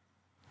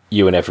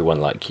 You and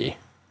everyone like you.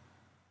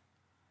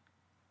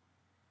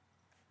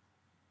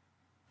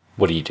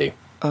 What do you do?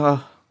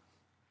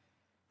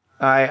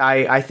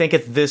 I think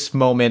at this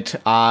moment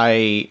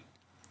I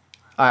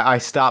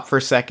stop for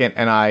a second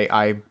and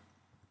I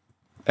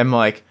am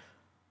like,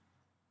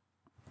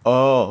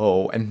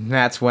 oh, and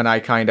that's when I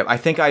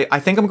think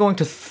I'm going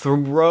to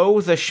throw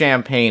the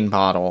champagne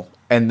bottle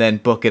and then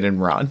book it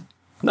and run.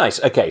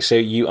 Nice. Okay, so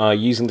you are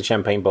using the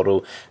champagne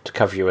bottle to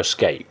cover your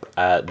escape.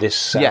 This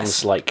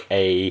sounds like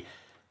it's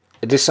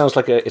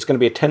going to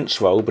be a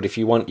tense roll, but if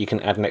you want, you can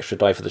add an extra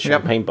die for the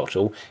champagne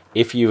bottle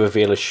if you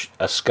reveal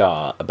a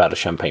scar about a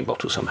champagne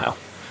bottle somehow.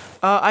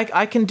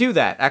 I can do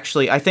that,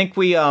 actually. I think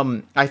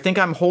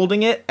I'm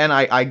holding it, and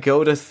I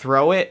go to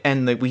throw it,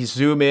 and we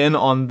zoom in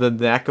on the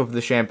neck of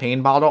the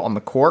champagne bottle, on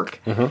the cork,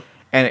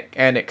 and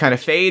it kind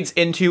of fades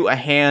into a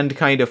hand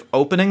kind of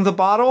opening the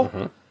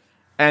bottle,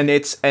 and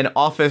it's an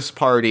office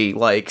party,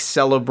 like,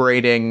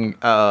 celebrating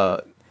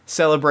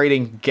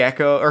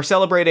Gecko, or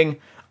celebrating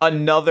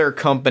another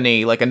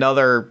company, like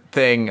another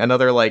thing,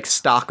 another, like,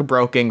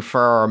 stockbroking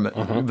firm,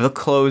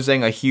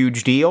 closing a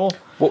huge deal.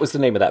 What was the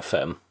name of that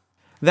firm?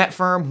 That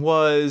firm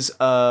was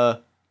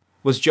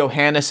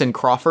Johannes and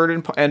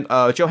Crawford and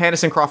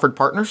Johannes and Crawford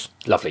Partners.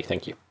 Lovely,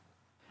 thank you.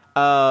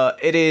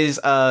 It is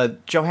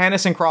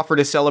Johannes and Crawford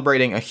is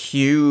celebrating a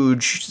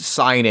huge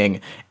signing,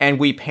 and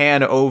we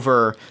pan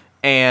over,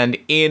 and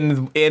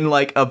in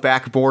like a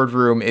back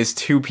boardroom is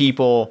two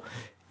people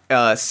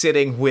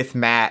sitting with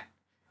Matt.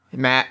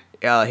 Matt,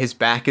 his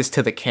back is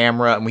to the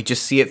camera, and we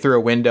just see it through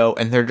a window,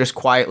 and they're just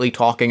quietly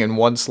talking, and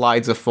one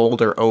slides a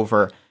folder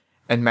over,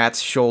 and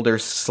Matt's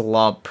shoulders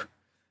slump.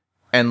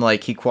 And,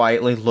 like, he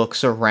quietly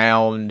looks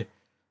around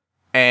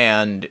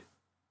and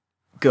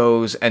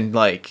goes and,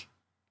 like,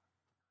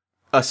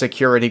 a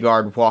security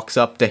guard walks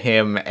up to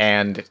him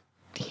and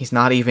he's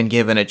not even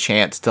given a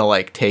chance to,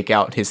 like, take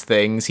out his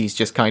things. He's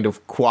just kind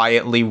of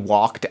quietly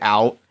walked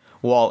out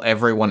while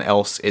everyone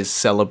else is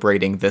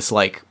celebrating this,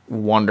 like,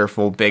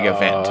 wonderful big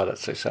event. Oh,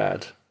 that's so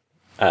sad.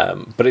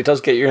 But it does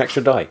get you an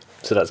extra die,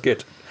 so that's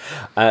good.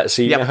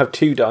 So you now have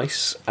 2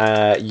 dice.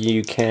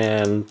 You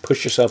can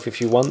push yourself if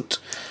you want.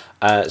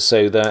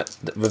 So that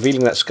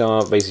revealing that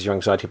scar raises your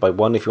anxiety by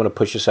 1. If you want to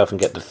push yourself and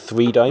get the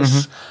 3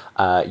 dice,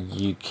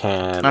 you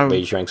can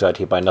raise your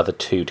anxiety by another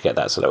 2 to get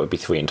that. So that would be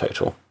 3 in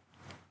total.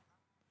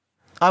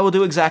 I will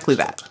do exactly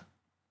that.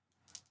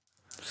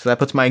 So that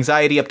puts my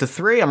anxiety up to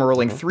 3. I'm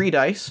rolling 3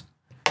 dice.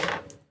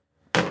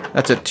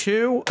 That's a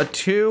 2, a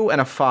 2,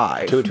 and a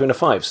 5. 2, a 2, and a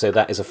 5. So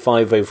that is a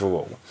 5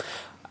 overall.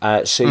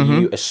 So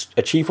you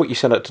achieve what you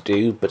set out to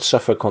do, but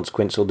suffer a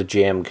consequence, or the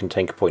GM can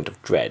take a point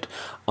of dread.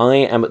 I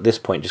am at this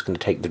point just going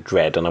to take the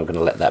dread, and I'm going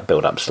to let that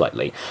build up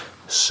slightly.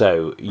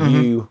 So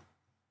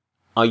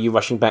are you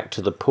rushing back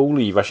to the pool?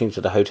 Are you rushing to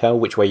the hotel?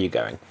 Which way are you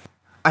going?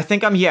 I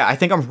think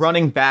I'm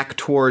running back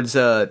towards.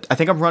 I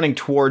think I'm running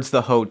towards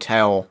the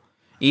hotel.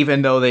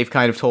 Even though they've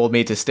kind of told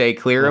me to stay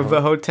clear of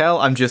the hotel,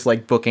 I'm just,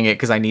 like, booking it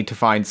because I need to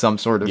find some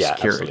sort of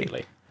security.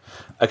 Absolutely.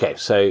 Okay,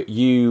 so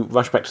you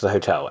rush back to the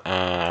hotel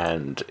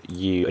and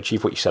you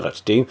achieve what you set out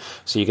to do.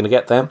 So you're going to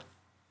get there,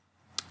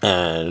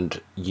 and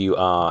you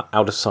are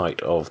out of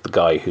sight of the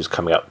guy who's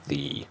coming up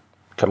the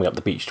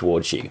beach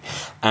towards you,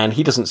 and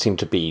he doesn't seem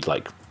to be,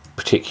 like,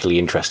 particularly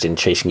interested in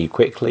chasing you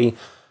quickly.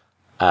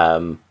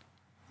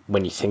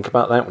 When you think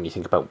about that, when you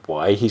think about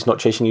why he's not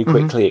chasing you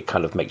quickly, it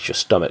kind of makes your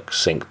stomach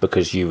sink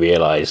because you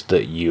realise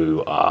that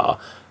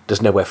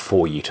there's nowhere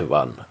for you to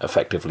run,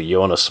 effectively.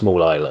 You're on a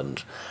small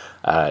island.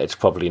 It's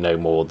probably no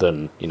more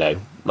than,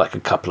 like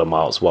a couple of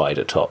miles wide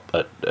at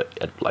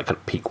like a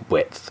peak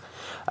width.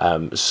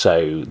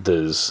 So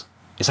is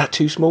that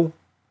too small?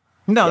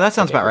 No, that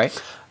sounds about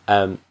right.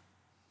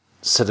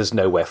 So there's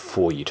nowhere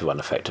for you to run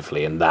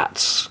effectively, and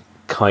that's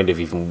kind of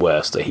even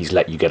worse that he's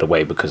let you get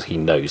away because he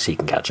knows he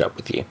can catch up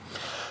with you.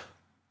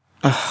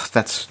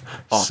 That's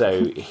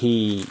awful.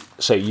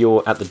 So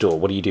you're at the door.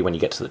 What do you do when you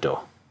get to the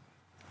door?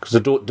 Because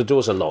the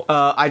doors are locked.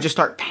 I just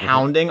start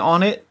pounding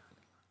on it.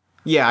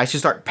 Yeah, I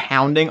should start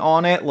pounding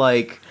on it,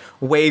 like,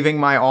 waving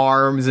my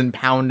arms and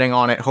pounding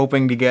on it,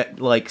 hoping to get,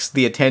 like,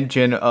 the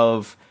attention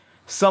of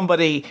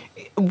somebody,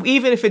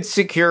 even if it's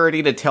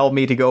security to tell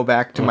me to go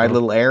back to my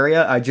little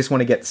area. I just want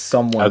to get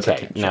someone's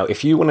attention. Now,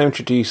 if you want to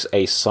introduce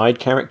a side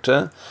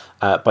character,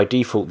 by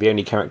default, the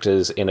only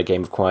characters in a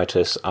game of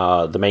Quietus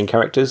are the main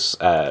characters,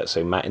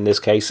 so Matt in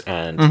this case,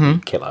 and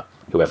the killer,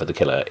 whoever the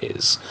killer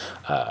is,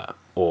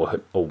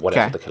 or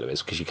whatever the killer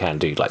is, because you can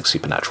do, like,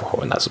 supernatural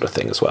horror and that sort of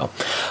thing as well.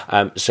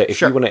 So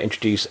if you want to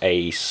introduce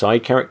a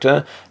side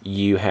character,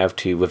 you have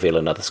to reveal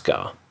another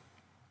scar.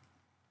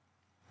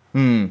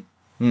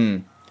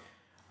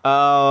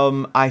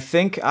 I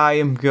think I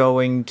am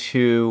going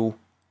to...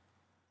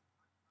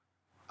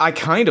 I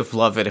kind of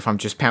love it if I'm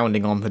just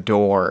pounding on the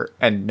door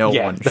and no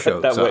one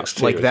shows that works up.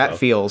 too, like, that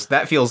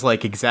feels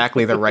like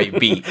exactly the right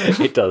beat.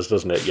 It does,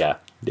 doesn't it? Yeah.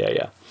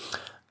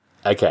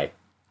 Okay.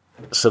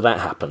 So that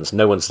happens.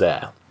 No one's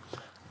there.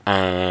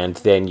 And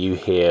then you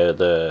hear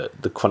the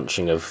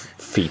crunching of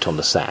feet on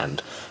the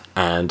sand,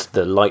 and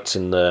the lights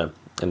in the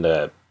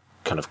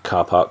kind of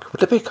car park. Would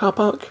there be a car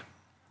park?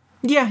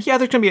 Yeah,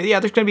 there's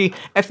gonna be,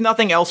 if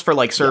nothing else, for,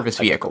 like, service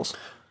vehicles.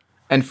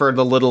 And for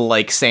the little,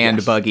 like,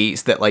 sand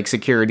buggies that, like,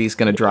 security's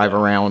gonna drive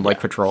around, like,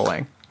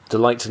 patrolling. The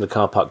lights in the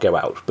car park go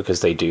out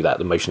because they do that.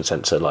 The motion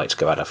sensor lights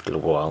go out after a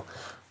little while.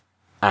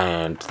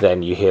 And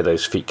then you hear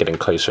those feet getting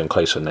closer and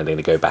closer, and then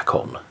they go back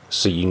on.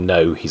 So you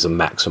know he's a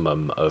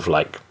maximum of,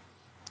 like,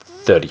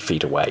 30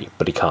 feet away,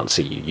 but he can't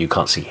see you. You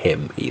can't see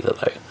him either,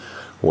 though.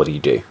 What do you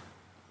do?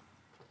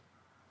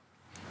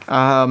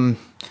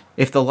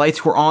 If the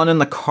lights were on in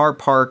the car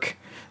park,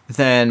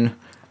 then,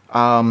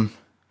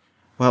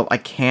 well, I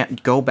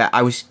can't go back.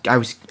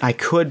 I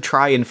could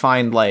try and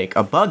find, like,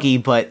 a buggy,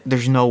 but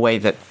there's no way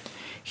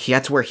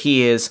that's where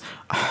he is.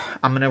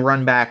 I'm gonna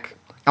run back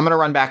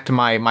to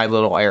my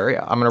little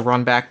area. I'm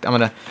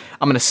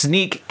gonna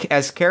sneak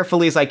as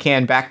carefully as I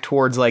can back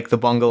towards, like, the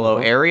bungalow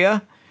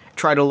area.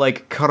 Try to,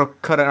 like,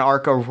 cut an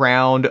arc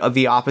around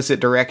the opposite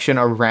direction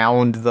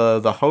around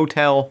the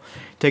hotel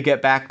to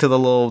get back to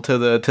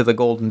the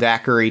Golden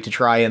Daiquiri to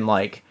try and,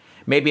 like,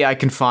 maybe I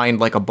can find,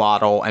 like, a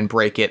bottle and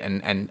break it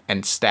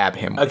and stab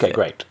him with it.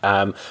 Great.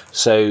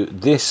 So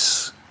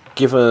this,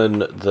 given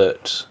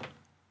that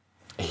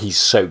he's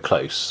so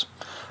close,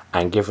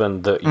 and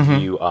given that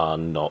you are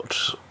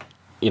not,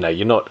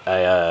 you're not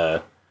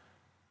a,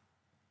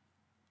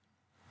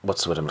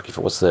 what's the word I'm looking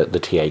for? What's the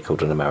TA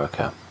called in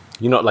America?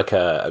 You're not like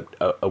a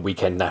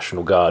weekend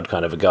National Guard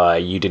kind of a guy.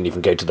 You didn't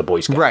even go to the Boy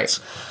Scouts. Right.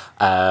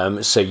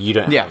 So you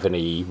don't have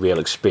any real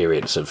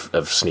experience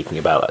of sneaking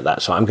about like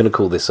that. So I'm going to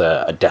call this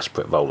a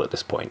desperate roll at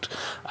this point.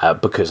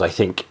 Because I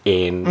think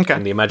in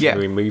the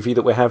imaginary movie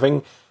that we're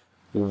having,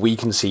 we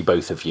can see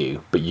both of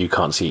you, but you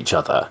can't see each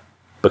other.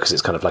 because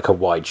it's kind of like a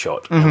wide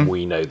shot, and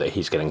we know that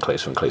he's getting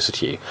closer and closer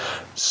to you.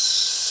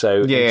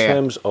 So in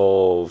terms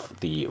of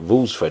the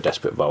rules for a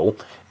desperate roll,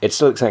 it's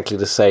still exactly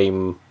the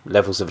same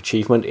levels of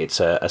achievement. It's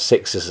a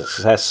 6 is a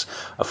success,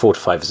 a 4 to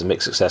 5 is a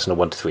mixed success, and a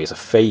 1 to 3 is a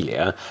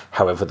failure.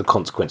 However, the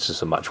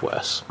consequences are much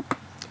worse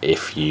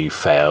if you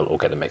fail or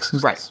get a mixed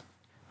success.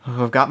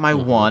 Right. I've got my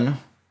 1. I'm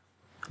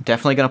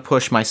definitely going to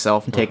push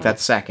myself and take that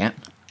second.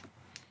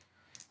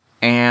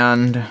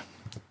 And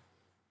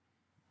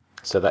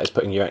so that is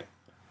putting you out.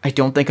 I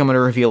don't think I'm going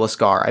to reveal a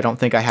scar. I don't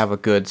think I have a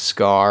good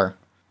scar.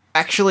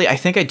 Actually, I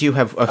think I do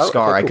have a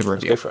scar I could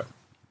reveal. Let's go for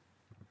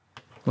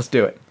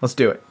it. Let's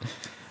do it.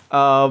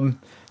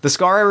 The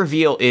scar I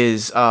reveal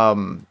is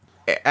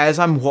as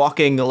I'm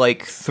walking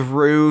like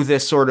through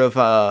this sort of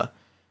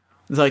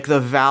like the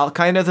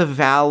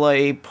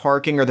valet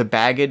parking or the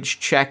baggage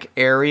check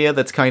area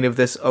that's kind of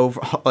this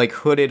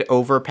hooded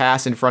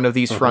overpass in front of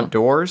these front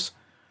doors.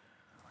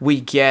 We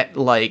get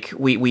like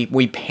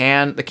we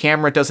pan, the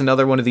camera does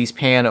another one of these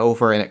pan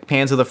over, and it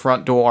pans to the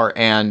front door,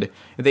 and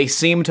they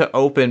seem to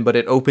open, but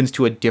it opens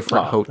to a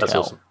different hotel. That's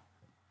awesome.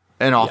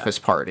 An office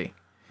party.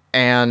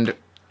 And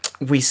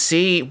we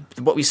see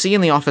what we see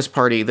in the office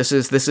party. This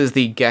is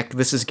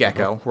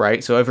Gecko,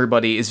 right? So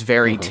everybody is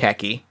very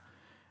techy.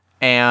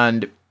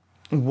 And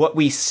what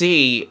we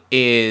see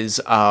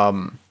is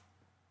going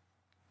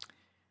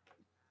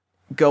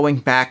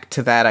back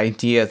to that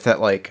idea that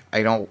like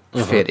I don't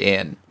fit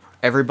in.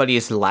 Everybody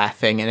is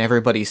laughing and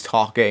everybody's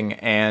talking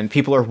and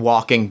people are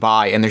walking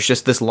by, and there's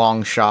just this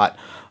long shot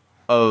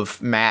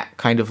of Matt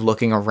kind of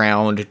looking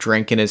around,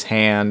 drink in his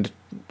hand,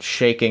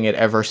 shaking it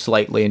ever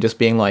slightly, and just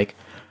being like,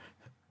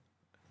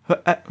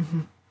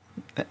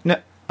 no,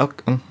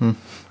 okay.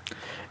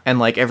 And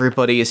like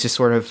everybody is just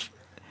sort of,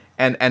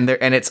 and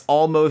it's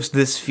almost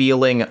this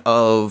feeling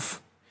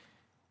of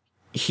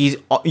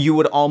you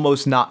would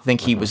almost not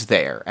think he was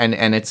there,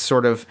 and it's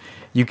sort of,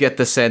 you get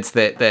the sense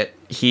that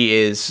he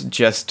is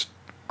just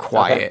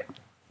quiet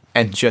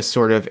and just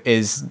sort of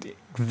is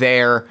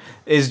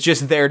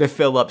just there to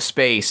fill up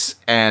space,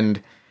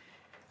 and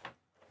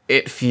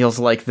it feels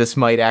like this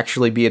might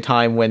actually be a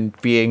time when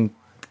being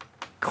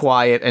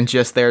quiet and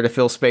just there to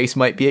fill space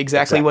might be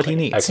exactly what he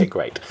needs. Okay,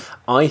 great.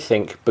 I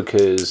think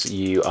because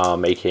you're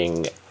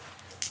making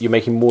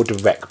more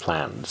direct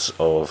plans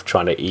of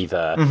trying to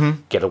either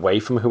get away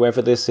from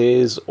whoever this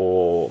is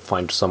or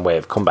find some way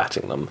of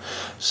combating them.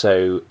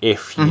 So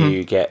if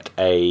you get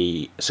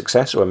a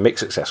success or a mixed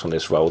success on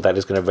this roll, that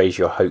is going to raise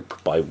your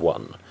hope by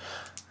 1.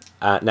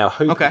 Now,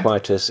 Hope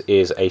Quietus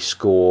is a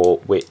score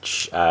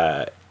which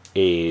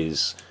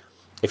is,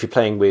 if you're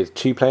playing with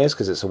 2 players,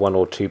 because it's a 1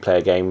 or 2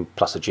 player game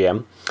plus a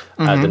GM,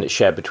 then it's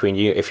shared between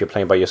you. If you're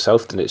playing by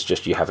yourself, then it's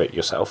just you have it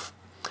yourself.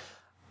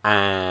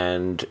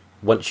 And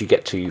once you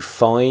get to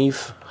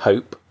 5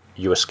 hope,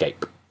 you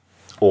escape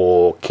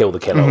or kill the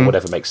killer or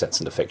whatever makes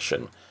sense in the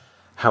fiction.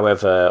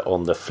 However,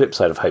 on the flip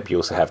side of hope, you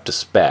also have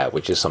despair,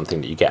 which is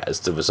something that you get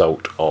as the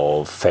result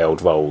of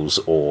failed rolls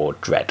or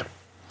dread.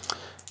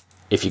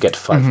 If you get to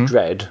 5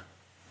 dread,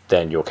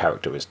 then your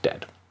character is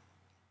dead.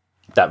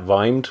 That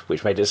rhymed,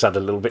 which made it sound a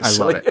little bit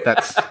silly. I love it.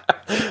 That's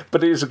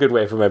but it is a good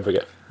way of remembering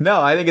it.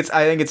 No, I think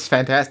it's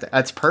fantastic.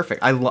 That's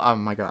perfect. Oh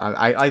my god,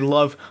 I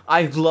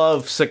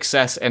love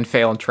success and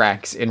fail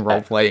tracks in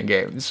role playing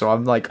games. So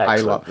I'm like, excellent.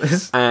 I love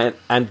this.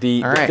 And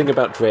the thing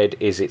about dread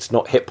is it's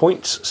not hit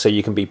points, so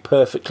you can be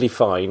perfectly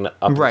fine up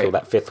until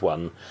that 5th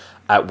one,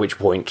 at which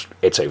point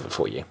it's over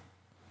for you.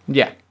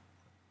 Yeah.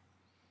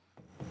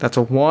 That's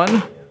a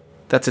 1.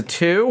 That's a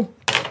 2.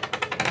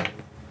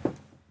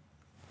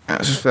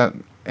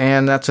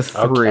 And that's a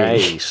 3.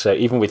 Okay, so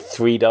even with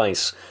 3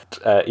 dice,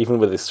 we've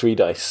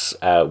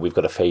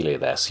got a failure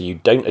there. So you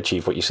don't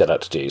achieve what you set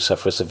out to do,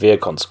 suffer a severe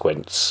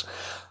consequence,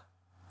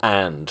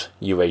 and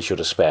you raise your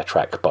despair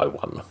track by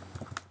 1.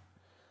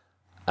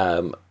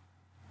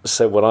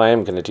 So what I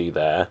am going to do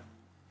there,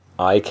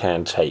 I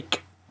can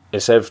take,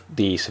 instead of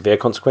the severe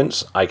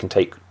consequence, I can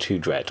take 2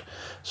 dread.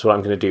 So what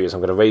I'm going to do is I'm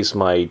going to raise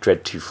my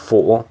dread to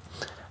 4,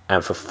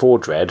 and for 4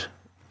 dread,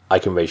 I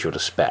can raise your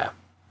despair.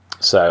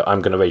 So I'm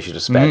going to raise your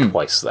despair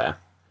twice there.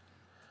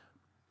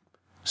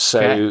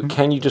 So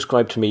can you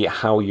describe to me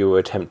how you were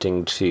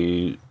attempting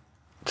to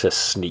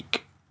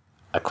sneak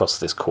across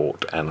this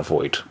court and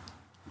avoid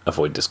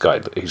this guy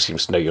who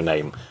seems to know your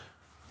name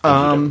and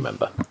you don't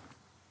remember?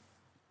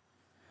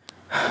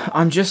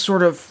 I'm just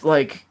sort of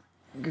like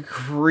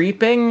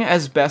creeping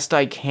as best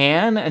I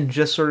can and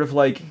just sort of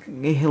like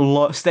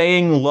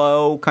staying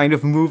low, kind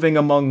of moving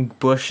among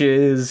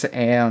bushes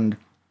and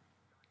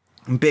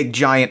big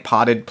giant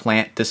potted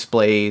plant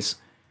displays,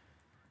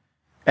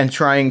 and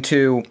trying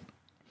to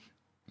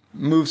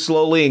move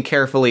slowly and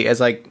carefully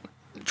as I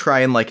try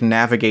and like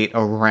navigate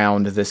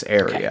around this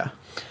area.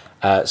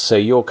 So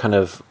you're kind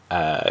of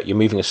you're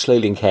moving as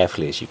slowly and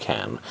carefully as you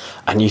can,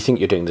 and you think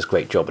you're doing this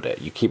great job at it.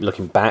 You keep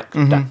looking back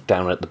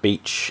down at the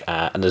beach,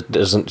 and there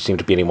doesn't seem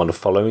to be anyone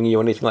following you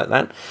or anything like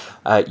that.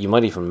 You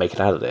might even make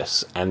it out of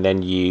this, and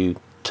then you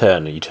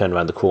turn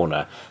around the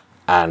corner,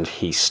 and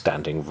he's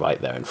standing right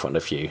there in front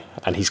of you,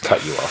 and he's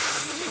cut you off.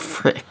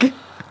 Frick.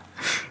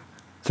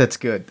 That's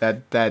good.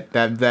 That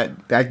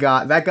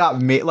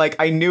got me. Like,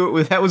 I knew it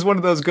was. That was one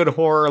of those good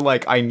horror.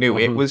 Like, I knew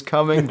it was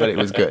coming, but it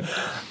was good.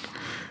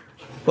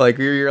 Like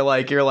you're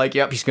like,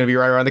 yep, he's gonna be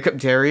right around the.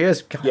 There he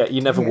is. God, yeah,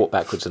 you never walk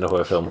backwards in a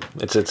horror film.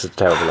 It's a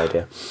terrible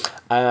idea.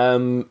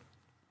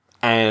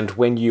 And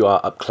when you are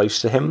up close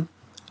to him,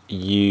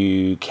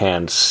 you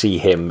can see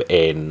him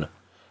in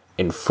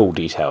full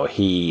detail.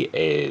 He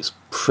is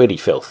pretty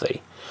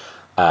filthy,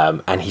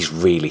 and he's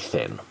really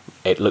thin.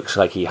 It looks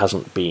like he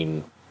hasn't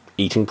been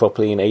eating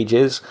properly in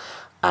ages,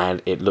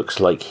 and it looks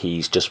like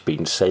he's just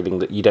been sailing.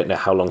 That you don't know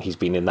how long he's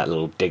been in that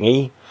little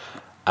dinghy,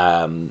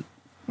 and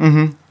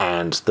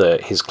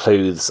his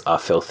clothes are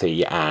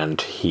filthy,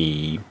 and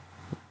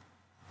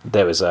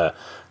there's a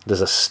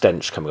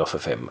stench coming off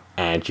of him,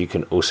 and you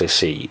can also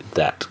see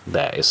that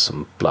there is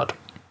some blood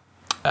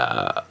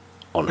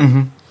on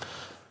him.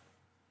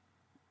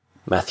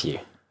 Matthew,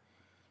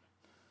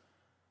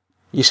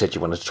 you said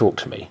you wanted to talk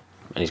to me,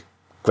 and he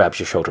grabs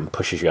your shoulder and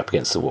pushes you up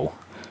against the wall.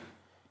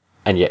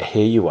 And yet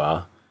here you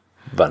are,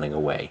 running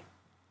away.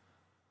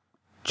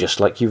 Just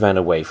like you ran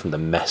away from the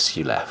mess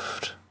you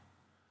left.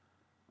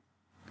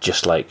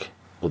 Just like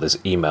all those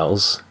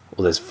emails,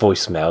 all those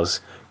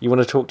voicemails. You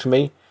want to talk to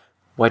me?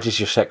 Why does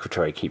your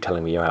secretary keep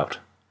telling me you're out?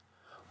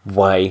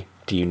 Why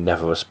do you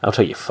never... I'll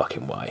tell you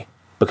fucking why.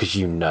 Because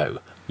you know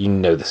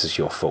this is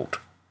your fault.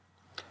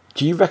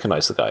 Do you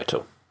recognise the guy at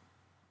all?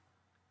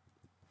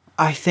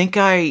 I think,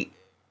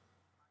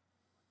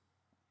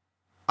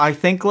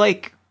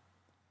 like...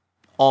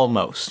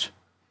 Almost.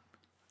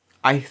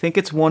 I think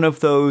it's one of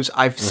those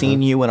I've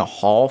seen you in a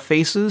hall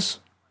faces.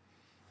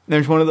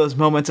 There's one of those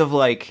moments of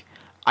like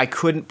I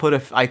couldn't put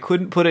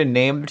a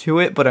name to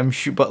it, but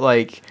but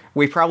like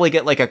we probably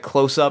get like a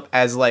close up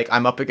as like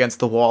I'm up against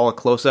the wall, a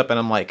close up, and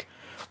I'm like,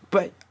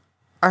 but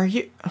are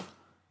you?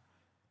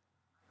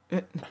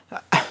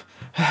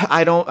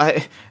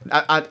 I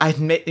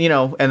admit,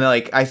 and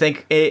like I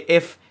think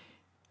if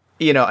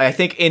I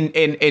think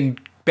in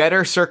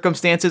better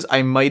circumstances,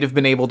 I might have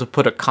been able to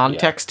put a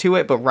context to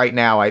it, but right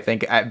now, I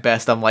think at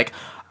best, I'm like,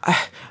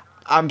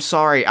 I'm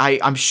sorry.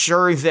 I'm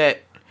sure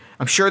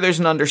there's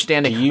an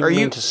understanding. Do you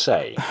mean to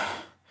say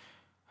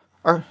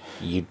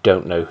you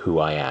don't know who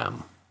I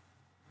am?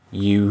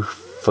 You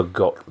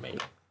forgot me.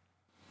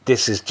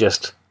 This is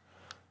just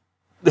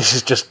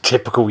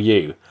typical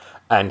you.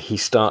 And he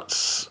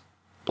starts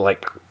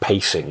like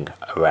pacing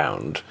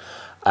around,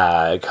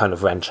 kind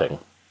of ranting.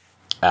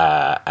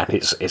 And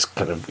it's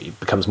kind of, he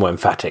becomes more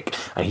emphatic,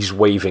 and he's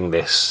waving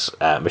this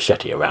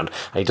machete around,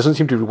 and he doesn't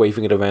seem to be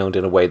waving it around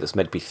in a way that's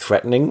meant to be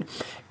threatening.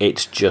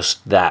 It's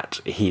just that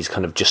he's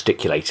kind of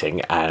gesticulating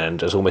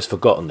and has almost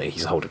forgotten that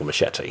he's holding a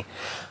machete.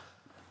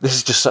 This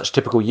is just such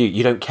typical you.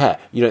 You don't care.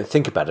 You don't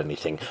think about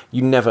anything.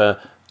 You're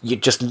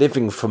just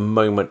living from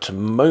moment to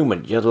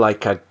moment. You're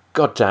like a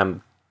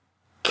goddamn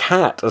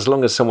cat. As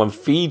long as someone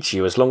feeds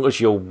you, as long as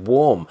you're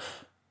warm.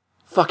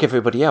 Fuck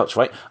everybody else,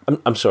 right?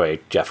 I'm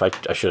sorry, Jeff, I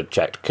should have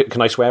checked. Can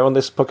I swear on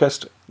this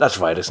podcast? That's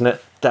right, isn't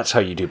it? That's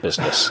how you do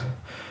business.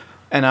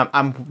 And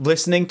I'm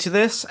listening to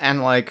this,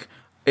 and like,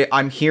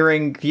 I'm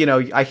hearing,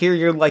 I hear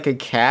you're like a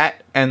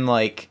cat, and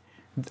like,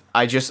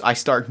 I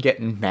start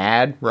getting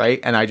mad, right?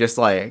 And I'm just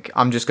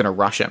gonna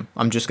rush him.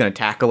 I'm just gonna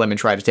tackle him and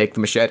try to take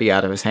the machete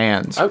out of his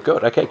hands. Oh,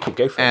 good. Okay, cool.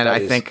 Go for it. And I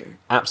think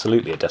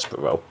absolutely a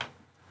desperate role.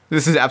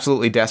 This is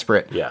absolutely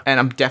desperate. Yeah. And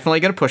I'm definitely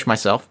gonna push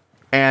myself.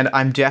 And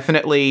I'm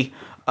definitely...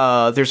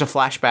 there's a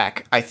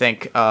flashback, I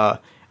think.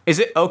 Is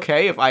it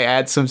okay if I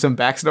add some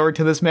backstory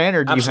to this man,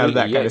 or do Absolutely, you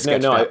have that kind of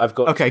sketch? No, I've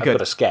got I've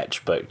got a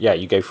sketch, but yeah,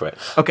 you go for it.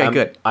 Okay,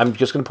 good. I'm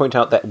just going to point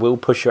out that will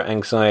push your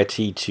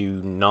anxiety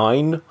to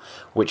 9,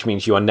 which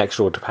means you are next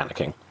door to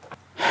panicking.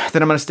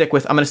 Then I'm going to stick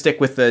with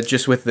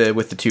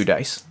the 2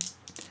 dice.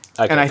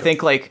 Okay, and I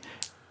think like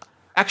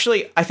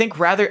actually I think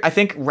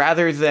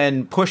rather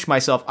than push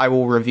myself, I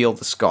will reveal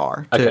the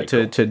scar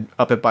to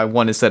up it by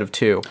 1 instead of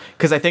 2,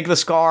 because I think the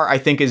scar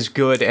is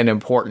good and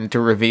important to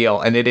reveal,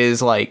 and it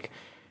is like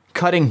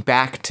cutting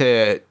back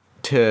to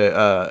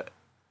did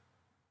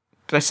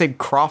I say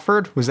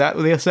Crawford? Was that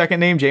the second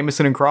name?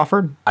 Jameson and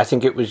Crawford? I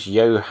think it was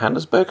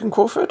Johannesburg and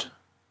Crawford.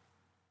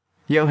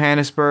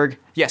 Johannesburg.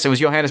 Yes, it was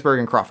Johannesburg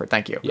and Crawford.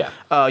 Thank you. Yeah.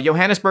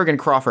 Johannesburg and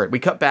Crawford. We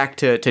cut back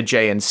to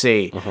J and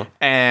C,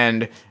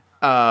 and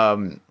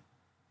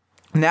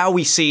now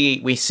we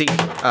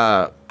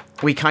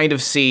kind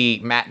of see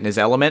Matt in his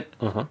element,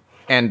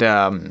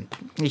 and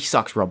he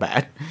sucks real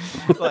bad.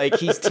 Like,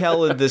 he's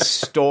telling this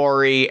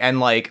story, and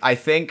like I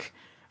think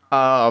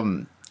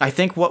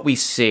what we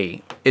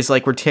see is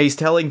like he's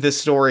telling this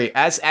story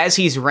as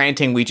he's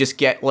ranting. We just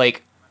get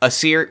like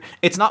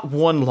it's not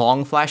one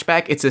long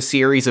flashback, it's a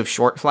series of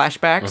short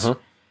flashbacks,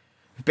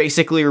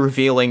 basically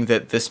revealing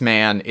that this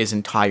man is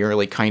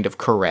entirely kind of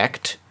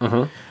correct.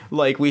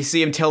 Like, we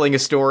see him telling a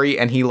story,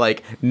 and he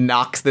like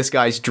knocks this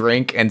guy's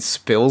drink and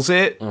spills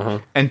it,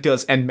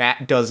 and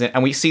Matt doesn't,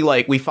 and we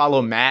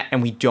follow Matt,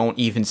 and we don't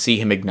even see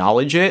him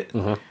acknowledge it,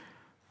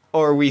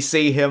 or we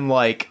see him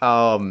like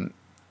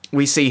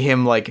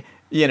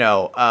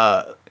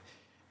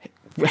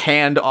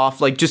hand off,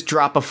 like, just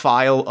drop a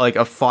file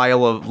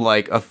of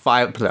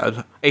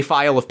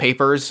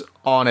papers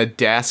on a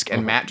desk,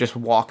 and Matt just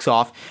walks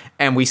off,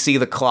 and we see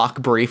the clock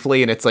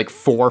briefly, and it's like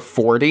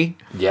 4:40.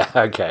 Yeah,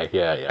 okay,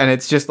 yeah. And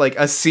it's just like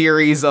a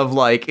series of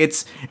like,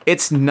 it's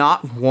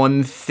not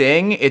one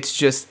thing,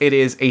 it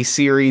is a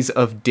series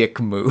of dick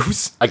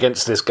moves.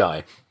 Against this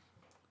guy.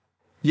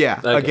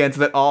 Yeah, okay.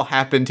 That all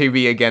happen to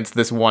be against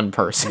this one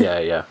person.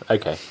 Yeah,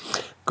 okay.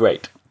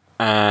 Great.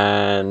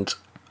 And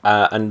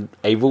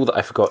a rule that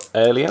I forgot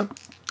earlier,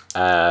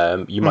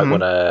 you might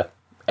want to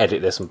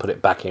edit this and put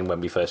it back in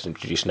when we first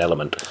introduce an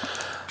element.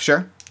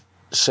 Sure.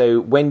 So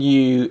when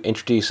you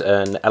introduce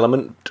an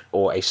element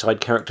or a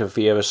side character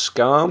via a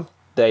scar,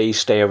 they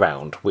stay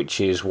around, which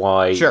is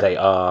why they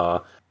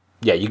are...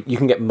 Yeah, you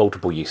can get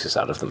multiple uses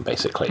out of them,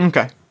 basically.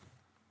 Okay.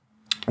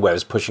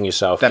 Whereas pushing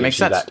yourself that gives makes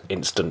you sense. that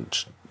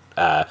instant...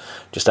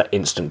 just that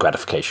instant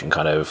gratification,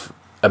 kind of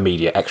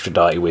immediate extra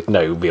die with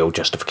no real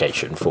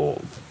justification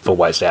for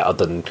why it's there,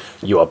 other than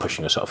you are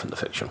pushing yourself in the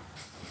fiction.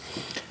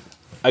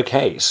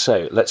 Okay,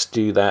 so let's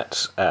do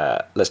that.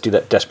 Let's do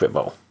that desperate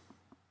roll.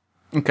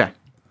 Okay.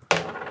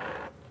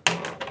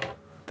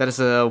 That is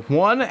a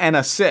 1 and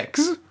a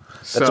 6.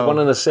 That's a 1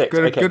 and a 6.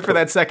 Good, okay, good for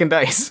that second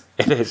dice.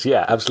 It is,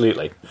 yeah,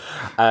 absolutely.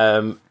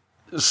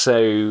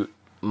 So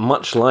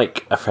much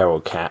like a feral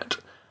cat,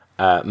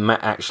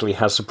 Matt actually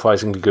has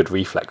surprisingly good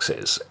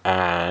reflexes,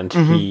 and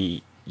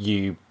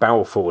you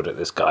barrel forward at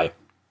this guy,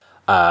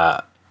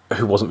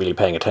 who wasn't really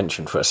paying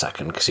attention for a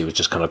second because he was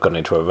just kind of gone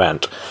into a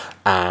rant,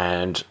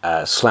 and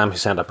slam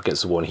his hand up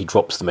against the wall, and he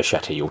drops the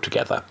machete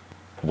altogether.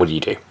 What do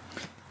you do?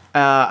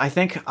 I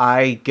think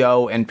I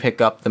go and pick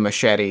up the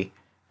machete,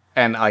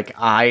 and like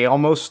I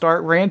almost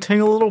start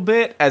ranting a little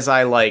bit as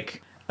I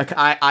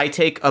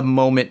take a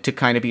moment to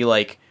kind of be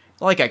like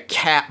a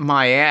cat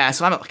my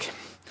ass. I'm like,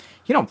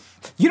 you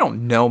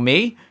don't know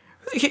me.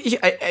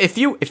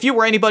 If you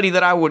were anybody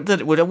that would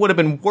have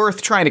been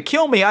worth trying to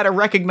kill me, I'd have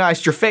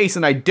recognized your face,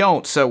 and I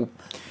don't. So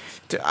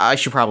I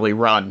should probably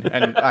run.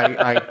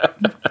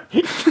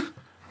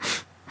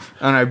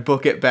 And I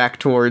book it back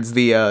towards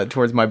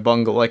my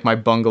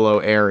bungalow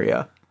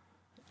area.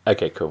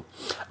 Okay, cool.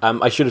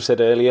 I should have said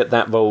earlier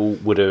that roll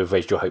would have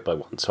raised your hope by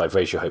 1, so I've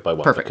raised your hope by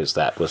 1. Perfect. Because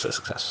that was a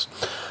success.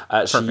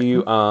 So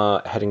you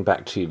are heading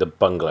back to the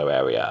bungalow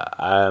area.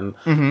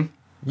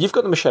 You've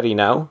got the machete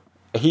now.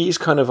 He's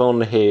kind of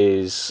on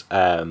his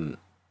on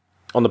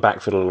the back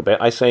foot a little bit.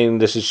 I'm saying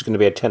this is just going to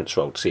be a tense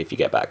roll to see if you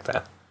get back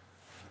there.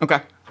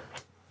 Okay.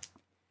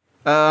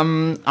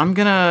 I'm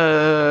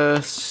gonna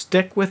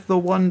stick with the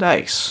 1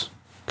 dice.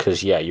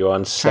 Because, yeah, you're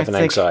on 7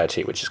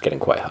 anxiety, which is getting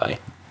quite high.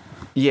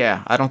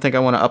 Yeah, I don't think I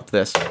want to up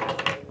this.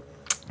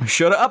 I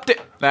should have upped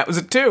it. That was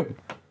a 2.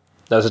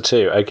 That was a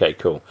 2. Okay,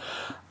 cool.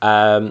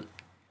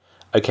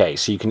 Okay,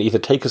 so you can either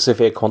take a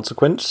severe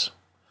consequence,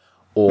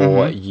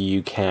 or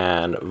you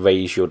can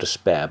raise your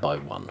despair by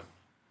 1.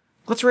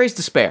 Let's raise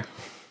despair.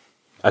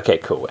 Okay,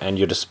 cool. And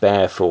your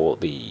despair, for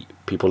the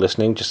people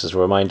listening, just as a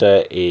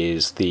reminder,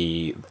 is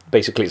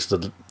basically it's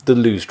the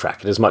lose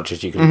track. As much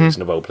as you can lose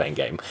in a role-playing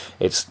game,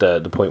 it's the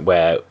point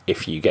where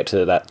if you get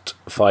to that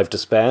 5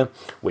 despair,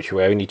 which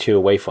we're only 2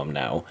 away from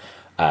now,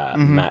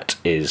 Matt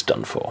is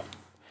done for.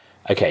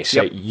 Okay,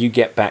 so you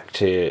get back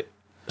to...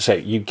 So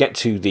you get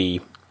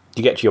to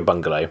your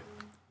bungalow,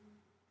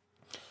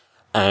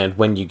 and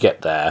when you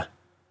get there,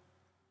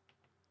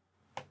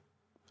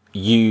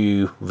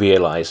 you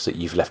realise that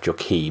you've left your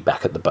key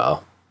back at the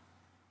bar.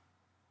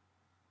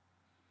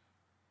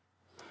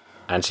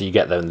 And so you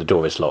get there and the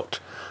door is locked.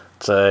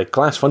 It's a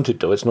glass-fronted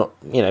door. It's not,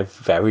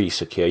 very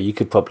secure. You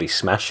could probably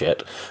smash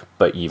it,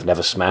 but you've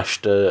never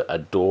smashed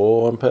a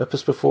door on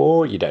purpose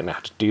before. You don't know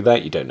how to do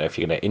that. You don't know if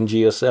you're going to injure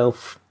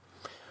yourself.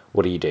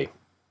 What do you do?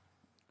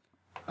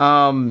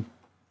 I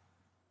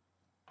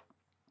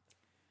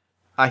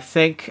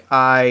think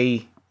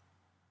I'm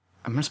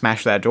going to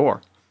smash that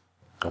door.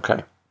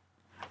 Okay.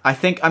 I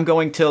think I'm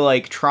going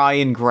to, try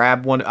and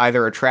grab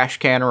either a trash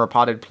can or a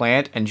potted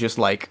plant and just,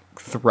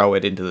 throw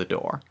it into the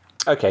door.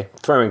 Okay,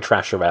 throwing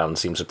trash around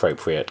seems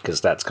appropriate,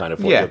 because that's kind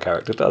of what your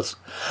character does.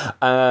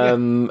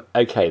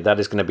 Okay, that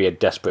is going to be a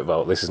desperate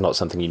roll. This is not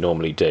something you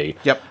normally do.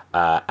 Yep.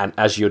 And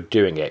as you're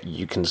doing it,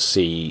 you can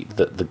see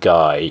that the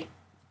guy,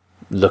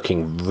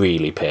 looking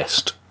really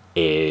pissed,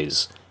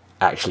 is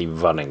actually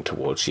running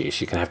towards you.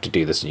 So you're going to have to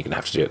do this, and you're going to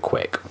have to do it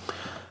quick.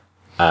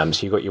 So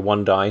you've got your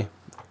 1 die.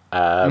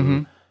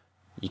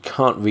 You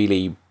can't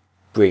really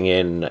bring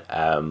in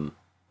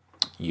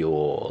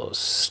your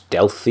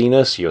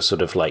stealthiness, your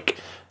sort of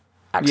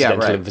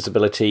accidental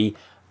invisibility,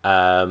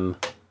 and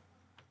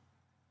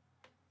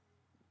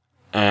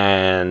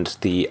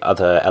the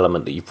other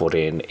element that you brought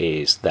in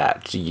is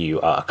that you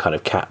are kind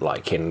of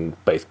cat-like in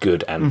both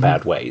good and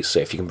bad ways. So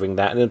if you can bring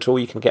that in at all,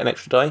 you can get an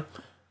extra die.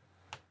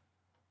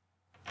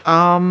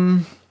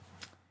 I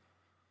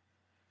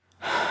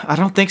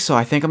don't think so.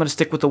 I think I'm going to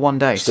stick with the 1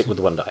 dice. Stick with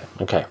the 1 die.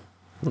 Okay,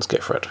 let's go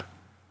for it.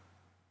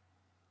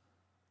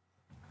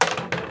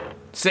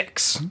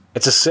 6.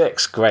 It's a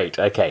 6. Great.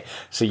 Okay.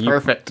 So you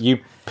Perfect. You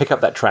pick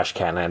up that trash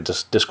can and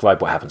just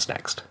describe what happens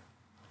next.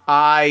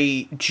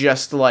 I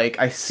just, like,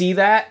 I see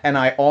that, and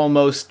I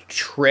almost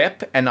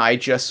trip, and I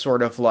just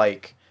sort of,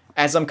 like,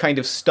 as I'm kind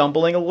of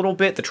stumbling a little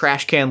bit, the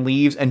trash can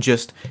leaves and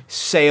just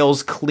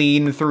sails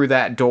clean through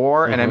that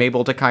door, and I'm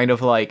able to kind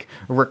of, like,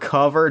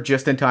 recover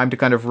just in time to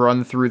kind of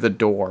run through the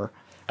door.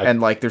 And,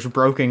 like, there's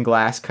broken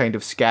glass kind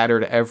of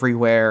scattered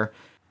everywhere.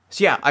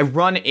 So, yeah, I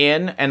run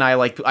in, and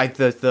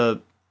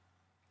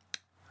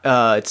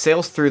it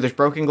sails through, there's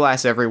broken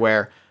glass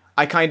everywhere.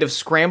 I kind of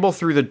scramble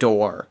through the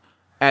door,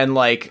 and,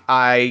 like,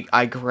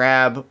 I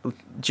grab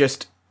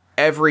just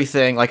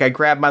everything. Like, I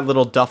grab my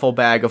little duffel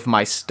bag of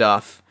my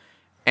stuff,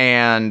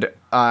 and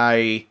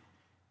here's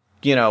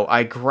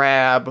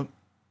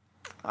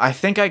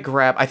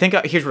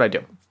what I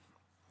do.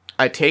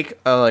 I take,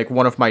 like,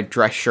 one of my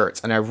dress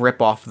shirts, and I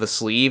rip off the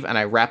sleeve, and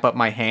I wrap up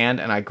my hand,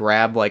 and I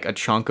grab, like, a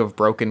chunk of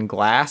broken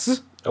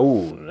glass.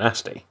 Oh,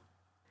 nasty.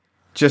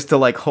 Just to,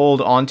 like,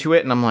 hold onto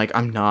it, and I'm like,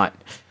 I'm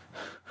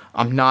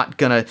not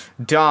gonna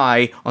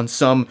die on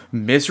some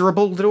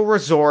miserable little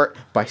resort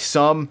by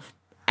some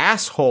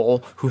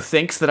asshole who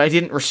thinks that I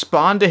didn't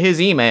respond to his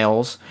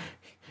emails.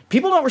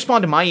 People don't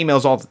respond to my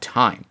emails all the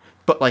time,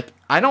 but, like,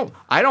 I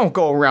don't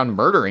go around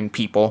murdering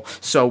people,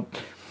 so,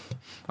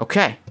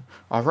 okay,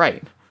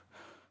 alright.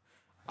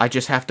 I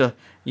just have to,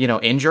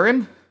 injure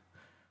him?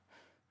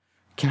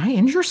 Can I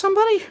injure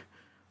somebody?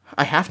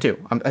 I have to.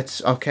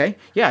 That's okay.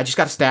 Yeah, I just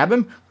gotta stab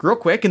him real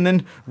quick and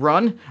then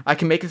run. I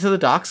can make it to the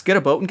docks, get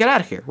a boat, and get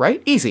out of here,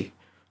 right? Easy.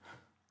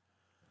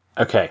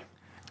 Okay.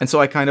 And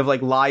so I kind of,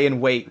 like, lie in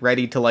wait,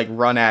 ready to, like,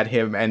 run at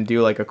him and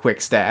do, like, a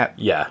quick stab.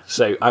 Yeah,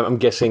 so I'm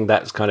guessing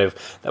that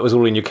was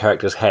all in your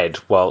character's head,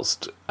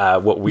 whilst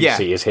what we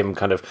see is him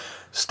kind of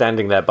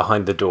standing there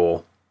behind the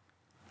door,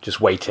 just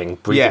waiting,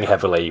 breathing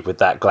heavily with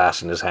that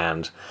glass in his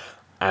hand,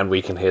 and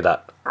we can hear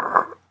that.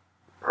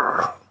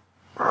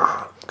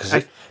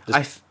 Because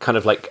it's kind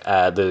of like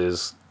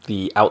there's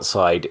the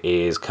outside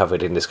is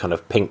covered in this kind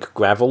of pink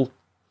gravel.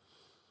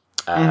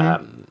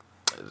 That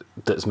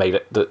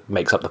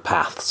makes up the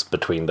paths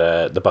between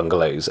the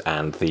bungalows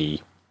and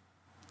the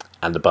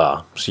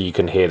bar, so you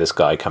can hear this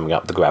guy coming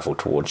up the gravel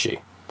towards you.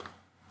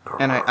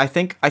 And I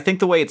think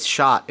the way it's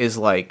shot is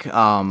like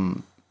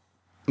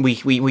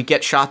we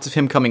get shots of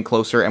him coming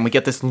closer, and we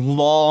get this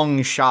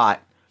long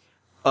shot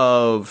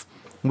of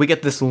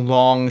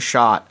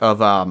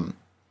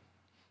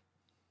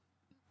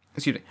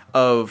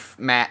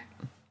Matt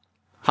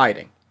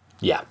hiding.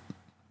 Yeah.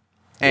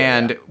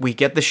 And we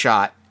get the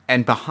shot,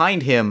 and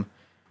behind him,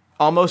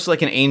 almost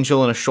like an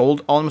angel and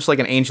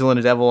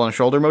a devil on a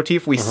shoulder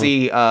motif, we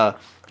see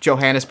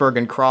Johannesburg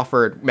and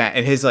Crawford Matt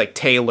in his, like,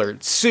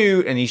 tailored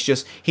suit, and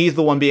he's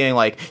the one being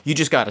like, you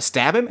just gotta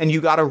stab him and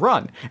you gotta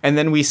run. And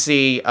then we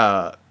see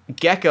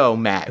Gecko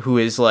Matt, who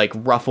is, like,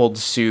 ruffled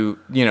suit,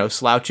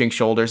 slouching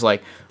shoulders,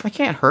 like, I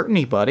can't hurt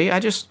anybody, I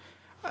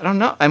don't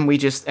know. And we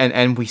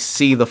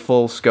see the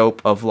full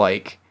scope of,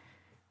 like,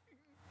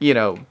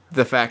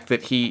 the fact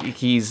that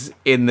he's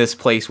in this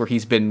place where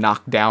he's been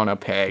knocked down a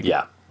peg.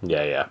 Yeah.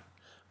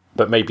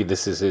 But maybe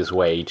this is his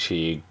way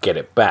to get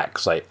it back.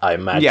 So I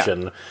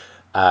imagine,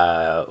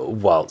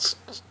 whilst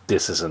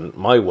this isn't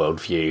my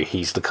worldview,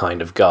 he's the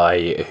kind of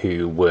guy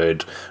who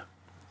would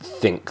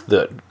think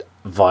that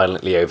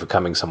violently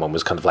overcoming someone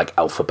was kind of like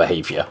alpha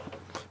behavior.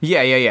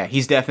 Yeah.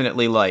 He's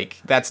definitely like,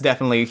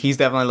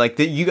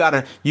 you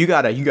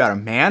gotta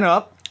man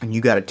up, and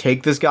you gotta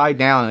take this guy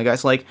down. And the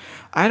guy's like,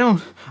 I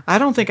don't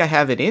think I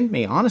have it in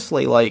me,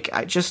 honestly. Like,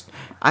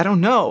 I don't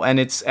know. And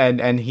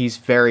and he's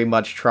very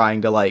much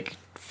trying to, like,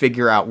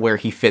 figure out where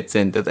he fits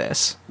into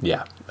this.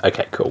 Yeah.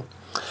 Okay, cool.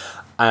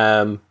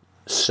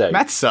 So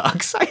Matt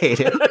sucks. I hate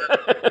him.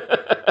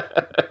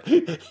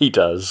 He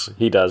does.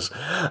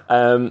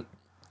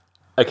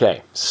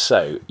 Okay,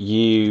 so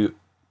you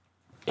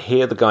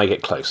hear the guy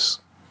get close,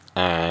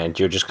 and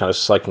you're just kind of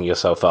psyching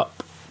yourself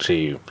up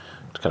to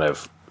kind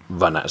of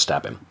run out and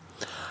stab him.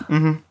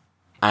 Mm-hmm.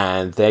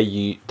 And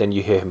then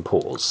you hear him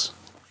pause,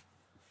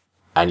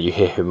 and you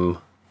hear him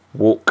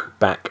walk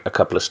back a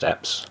couple of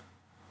steps,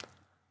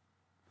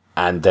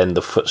 and then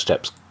the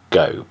footsteps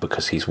go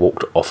because he's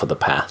walked off of the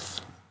path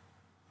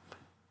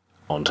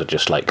onto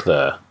just like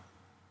the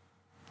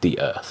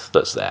earth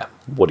that's there.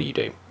 What do you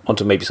do?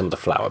 Onto maybe some of the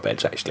flower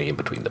beds actually in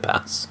between the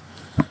paths.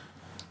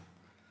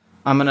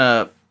 I'm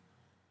gonna,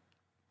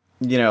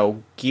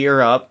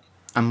 gear up.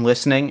 I'm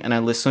listening, and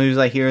as soon as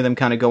I hear them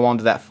kind of go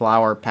onto that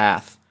flower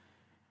path,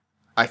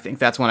 I think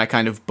that's when I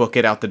kind of book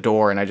it out the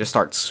door and I just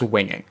start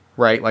swinging,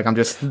 right? Like, I'm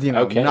just,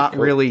 not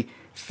cool. Really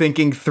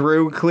thinking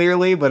through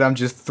clearly, but I'm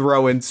just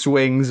throwing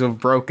swings of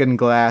broken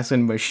glass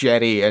and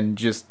machete and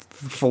just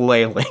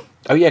flailing.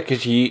 Oh yeah,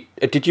 because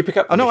did you pick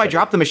up? Oh no, I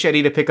dropped the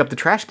machete to pick up the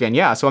trash can.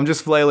 Yeah, so I'm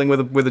just flailing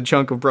with a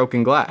chunk of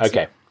broken glass.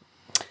 Okay.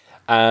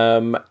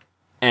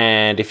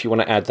 And if you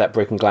want to add that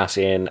broken glass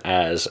in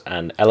as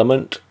an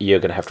element, you're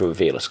going to have to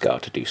reveal a scar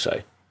to do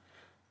so.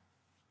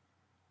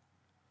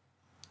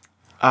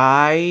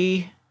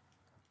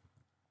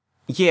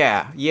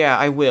 Yeah,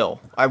 I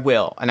will.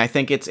 And I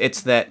think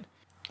it's that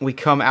we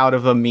come out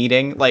of a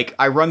meeting, like,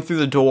 I run through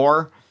the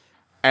door,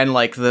 and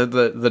like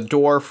the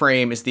door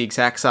frame is the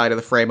exact side of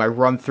the frame. I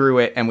run through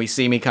it, and we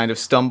see me kind of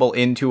stumble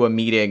into a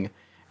meeting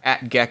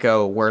at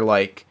Gecko where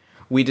like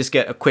we just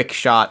get a quick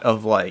shot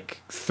of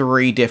like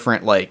 3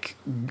 different like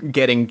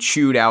getting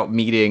chewed out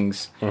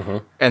meetings,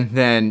 and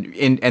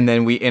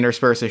then we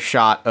intersperse a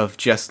shot of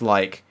just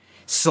like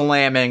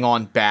slamming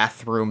on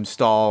bathroom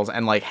stalls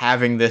and like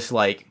having this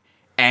like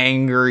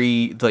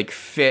angry like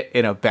fit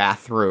in a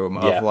bathroom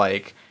of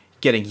like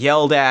getting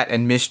yelled at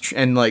and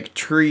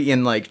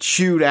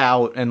chewed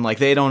out, and like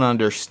they don't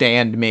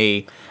understand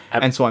me,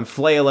 and so I'm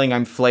flailing.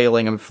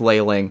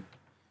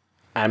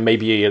 And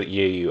maybe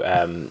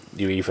you're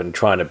even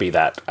trying to be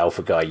that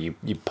alpha guy. You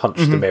punch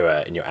the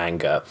mirror in your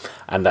anger,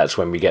 and that's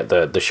when we get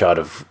the shot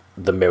of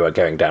the mirror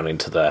going down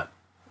into the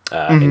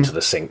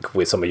sink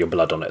with some of your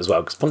blood on it as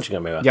well. Because punching a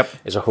mirror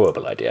is a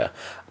horrible idea.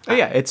 Oh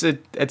yeah,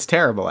 it's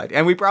terrible idea,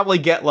 and we probably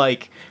get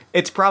like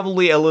it's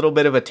probably a little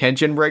bit of a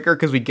tension breaker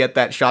because we get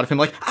that shot of him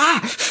like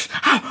ow,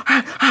 ow,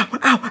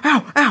 ow,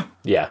 ow, ow.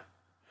 Yeah.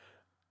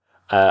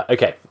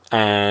 Okay,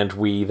 and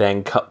we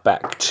then cut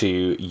back to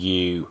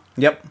you.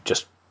 Yep.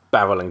 Just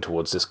barreling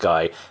towards this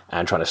guy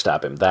and trying to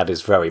stab him. That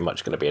is very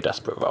much going to be a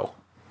desperate roll.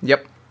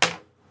 Yep.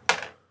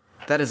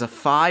 That is a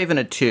 5 and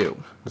a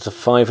 2. It's a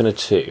 5 and a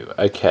 2.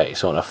 Okay,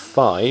 so on a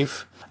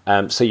 5,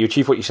 so you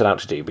achieve what you set out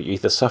to do, but you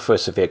either suffer a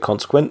severe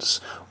consequence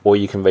or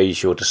you can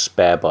raise your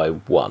despair by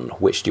 1.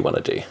 Which do you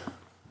want to do?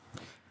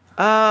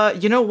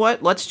 You know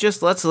what?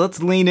 Let's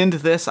lean into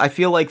this. I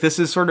feel like this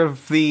is sort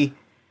of the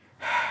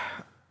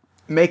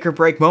make or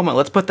break moment.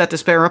 Let's put that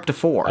despair up to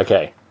 4.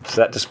 Okay, so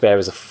that despair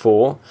is a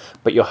 4,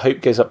 but your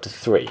hope goes up to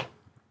 3.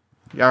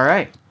 All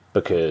right.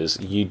 Because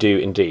you do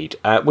indeed.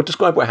 Well,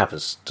 describe what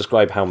happens.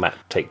 Describe how Matt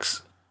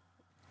takes.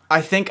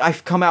 I think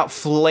I've come out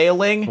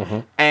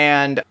flailing,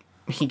 and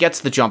he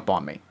gets the jump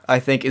on me. I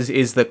think is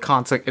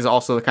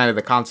also the kind of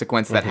the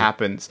consequence that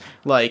happens.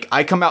 Like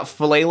I come out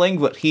flailing,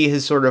 but he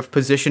has sort of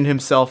positioned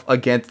himself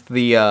against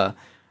the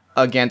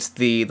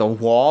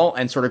wall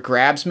and sort of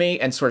grabs me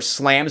and sort of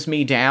slams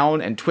me down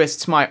and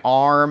twists my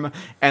arm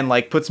and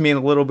like puts me in a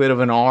little bit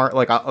of an arm,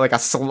 like a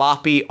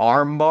sloppy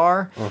arm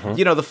bar.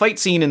 You know, the fight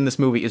scene in this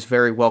movie is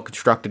very well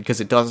constructed because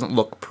it doesn't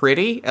look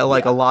pretty.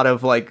 Like a lot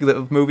of like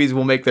the movies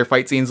will make their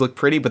fight scenes look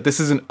pretty, but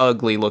this is an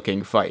ugly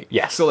looking fight.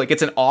 Yes. So like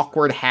it's an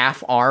awkward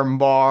half arm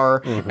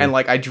bar, and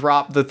like I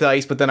drop the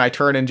dice, but then I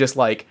turn and just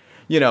like,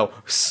 you know,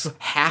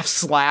 half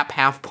slap,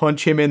 half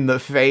punch him in the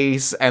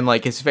face, and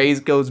like his face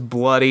goes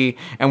bloody,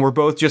 and we're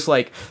both just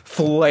like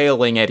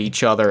flailing at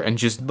each other and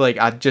just like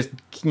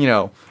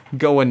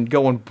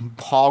going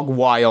hog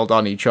wild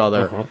on each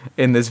other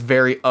in this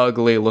very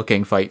ugly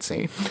looking fight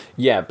scene.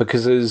 Yeah,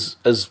 because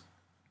as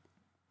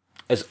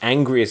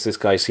angry as this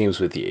guy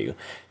seems with you,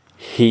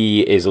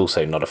 he is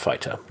also not a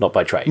fighter, not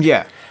by trade.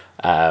 Yeah.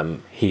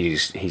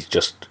 He's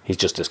just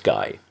this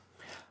guy,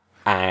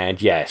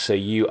 and yeah, so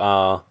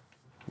you're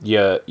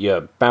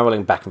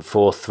barreling back and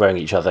forth, throwing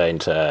each other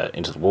into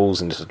the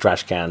walls, into the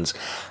trash cans,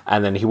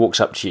 and then he walks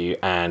up to you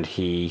and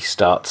he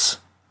starts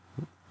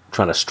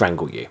trying to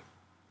strangle you.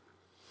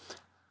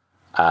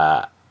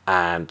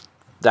 And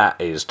that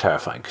is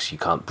terrifying because you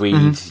can't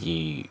breathe.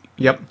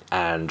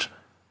 And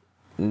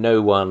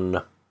no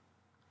one.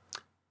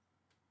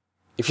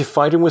 If you're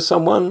fighting with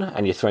someone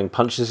and you're throwing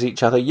punches at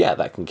each other, yeah,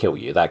 that can kill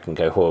you. That can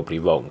go horribly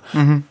wrong.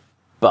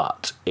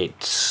 But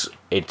it's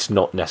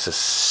not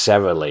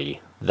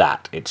necessarily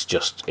that.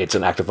 It's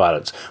an act of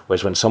violence.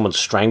 Whereas when someone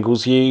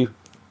strangles you,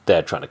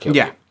 they're trying to kill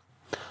you.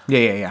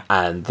 Yeah.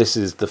 And this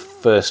is the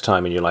first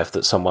time in your life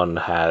that someone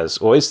has,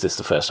 or is this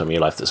the first time in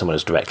your life that someone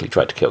has directly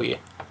tried to kill you?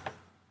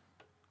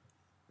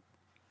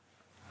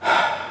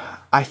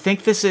 I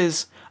think this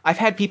is. I've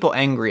had people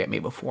angry at me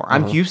before.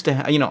 I'm used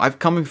to, I'm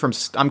coming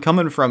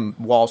from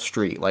Wall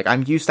Street. Like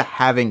I'm used to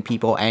having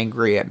people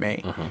angry at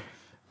me.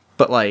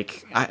 But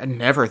like,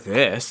 never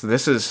this.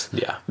 This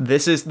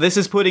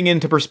is putting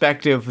into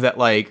perspective that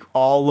like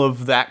all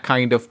of that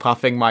kind of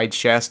puffing my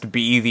chest,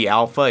 be the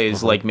alpha,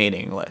 is like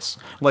meaningless.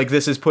 Like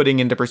this is putting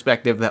into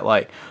perspective that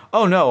like,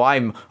 oh no,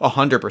 I'm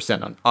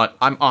 100%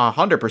 I'm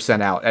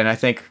 100% out, and I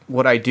think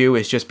what I do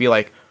is just be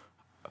like,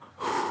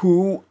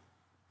 who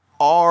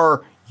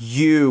are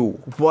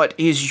you? What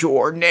is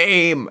your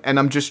name? And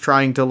I'm just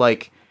trying to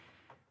like,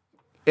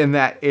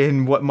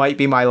 in what might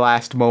be my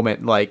last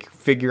moment, like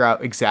figure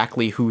out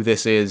exactly who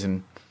this is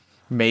and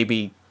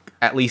maybe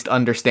at least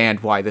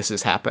understand why this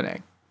is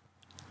happening.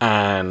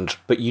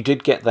 But you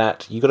did get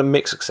that. You got a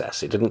mixed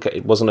success.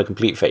 It wasn't a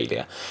complete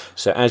failure.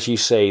 So as you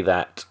say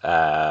that,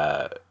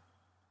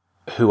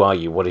 who are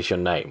you? What is your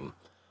name?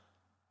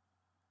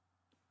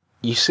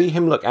 You see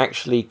him look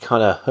actually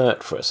kind of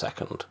hurt for a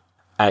second.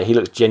 He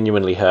looks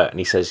genuinely hurt, and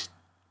he says,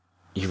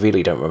 "You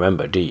really don't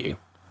remember, do you?"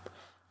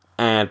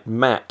 And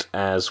Matt,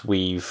 as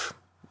we've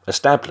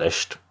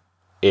established,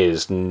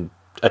 is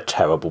a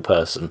terrible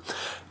person.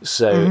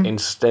 So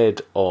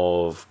instead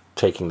of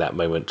taking that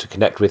moment to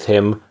connect with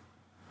him,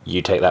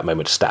 you take that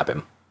moment to stab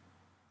him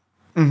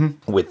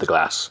with the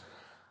glass.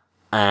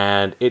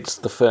 And it's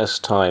the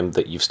first time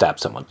that you've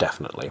stabbed someone,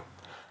 definitely.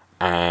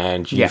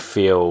 And you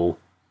feel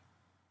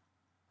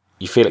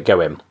you feel it go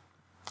in,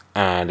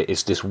 and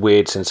it's this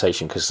weird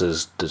sensation because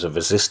there's a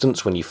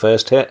resistance when you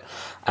first hit,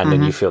 and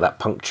then you feel that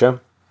puncture,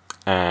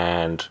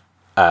 and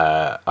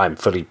I'm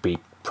fully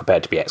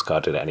prepared to be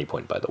X-carded at any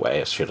point, by the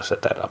way. I should have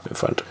set that up in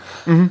front.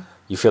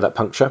 You feel that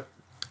puncture,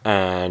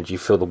 and you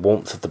feel the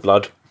warmth of the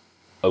blood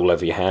all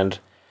over your hand,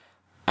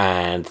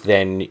 and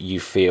then you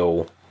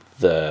feel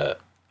the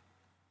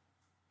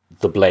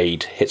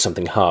blade hit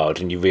something hard,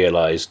 and you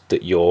realise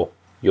that you're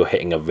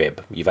hitting a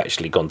rib. You've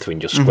actually gone through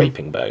and you're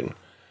scraping bone.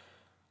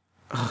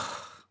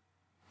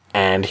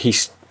 And he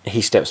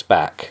steps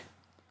back,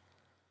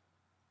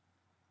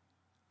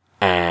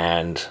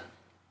 and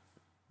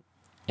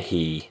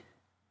he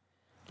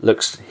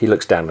looks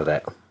down at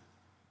it,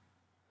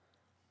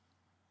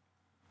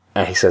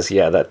 and he says,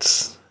 "Yeah,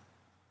 this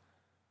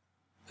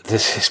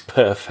is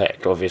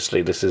perfect.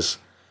 Obviously, this is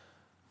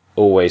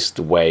always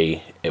the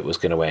way it was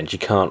going to end. You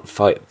can't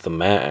fight the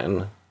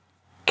man,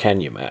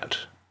 can you, Matt?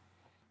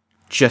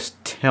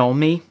 Just tell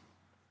me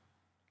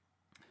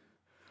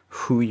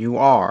who you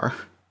are,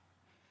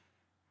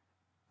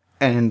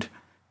 and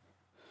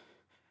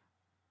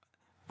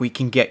we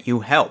can get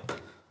you help."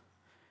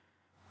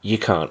 You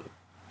can't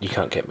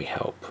get me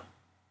help.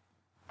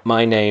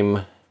 My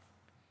name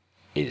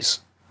is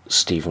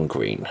Stephen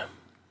Green,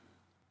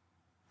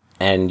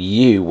 and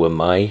you were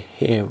my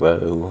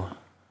hero.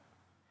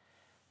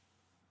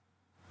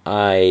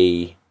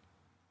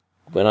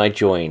 When I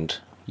joined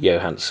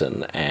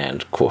Johansson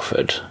and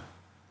Crawford,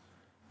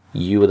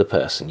 you were the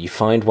person. You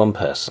find one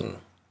person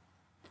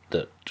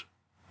that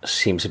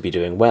seems to be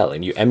doing well,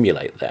 and you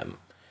emulate them.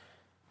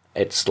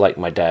 It's like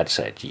my dad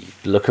said, you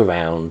look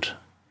around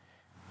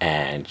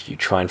and you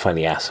try and find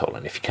the asshole,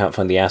 and if you can't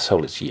find the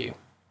asshole, it's you.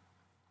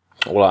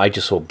 Well, I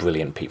just saw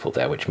brilliant people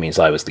there, which means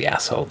I was the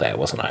asshole there,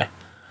 wasn't I?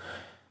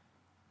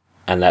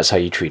 And that's how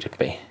you treated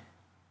me.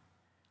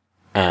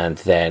 And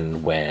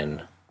then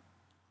when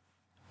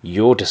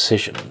your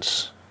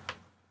decisions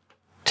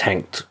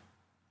tanked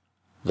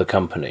the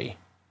company,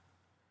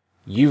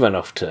 you ran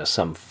off to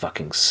some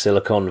fucking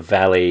Silicon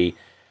Valley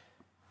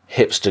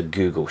hipster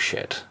Google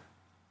shit.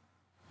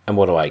 And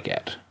what do I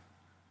get?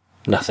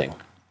 Nothing.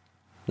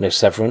 No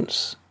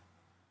severance.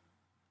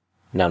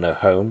 Now no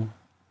home.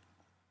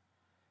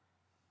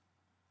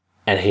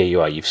 And here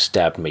you are, you've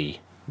stabbed me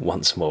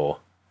once more.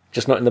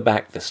 Just not in the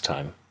back this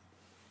time.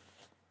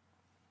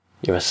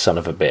 You're a son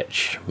of a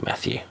bitch,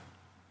 Matthew.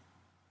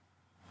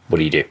 What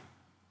do you do?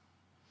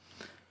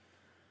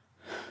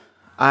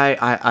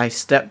 I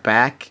step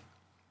back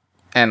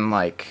and,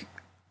 like,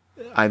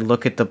 I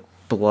look at the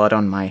blood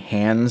on my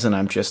hands and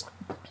I'm just...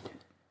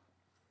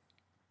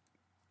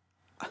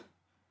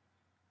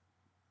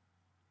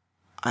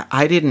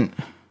 I didn't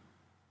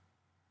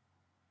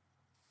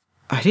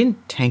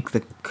tank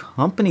the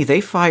company.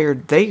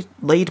 They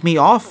laid me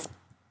off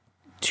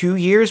 2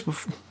 years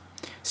before...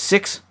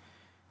 6...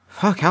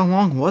 Fuck, how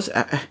long was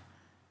it?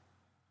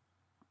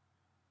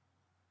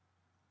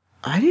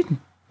 I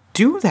didn't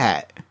do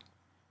that.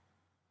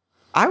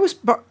 I was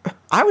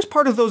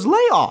part of those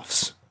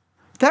layoffs.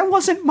 That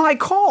wasn't my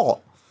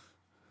call.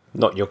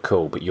 Not your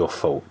call, but your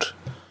fault.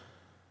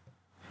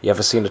 You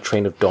ever seen a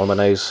train of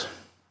dominoes?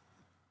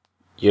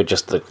 You're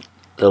just the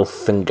little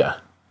finger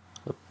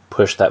that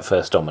pushed that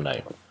first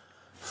domino.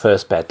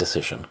 First bad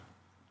decision.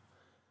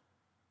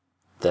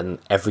 Then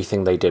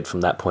everything they did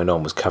from that point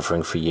on was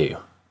covering for you.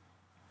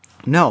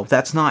 No,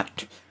 that's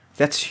not...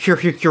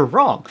 You're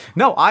wrong.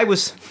 No, I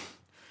was...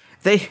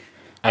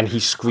 And he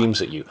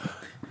screams at you,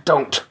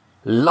 "Don't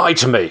lie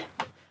to me!"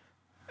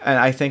 And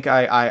I think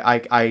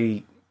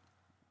I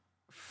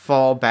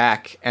fall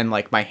back and,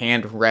 like, my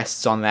hand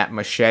rests on that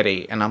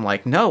machete, and I'm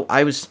like, no,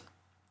 I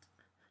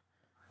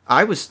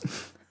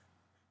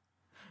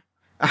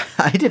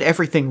did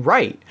everything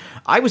right.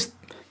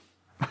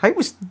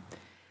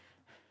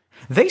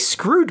 They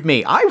screwed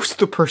me. I was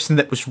the person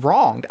that was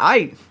wronged.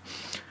 I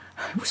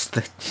was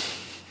the...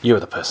 You were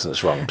the person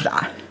that's wronged.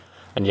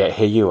 And yet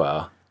here you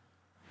are.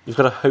 You've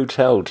got a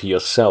hotel to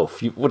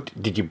yourself. What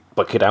did you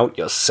book it out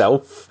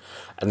yourself?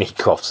 And he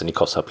coughs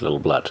up a little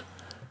blood.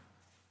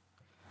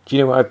 Do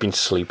you know where I've been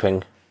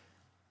sleeping?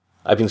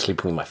 I've been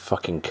sleeping in my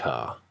fucking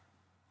car.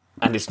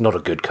 And it's not a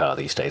good car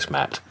these days,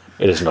 Matt.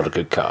 It is not a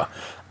good car.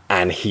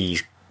 And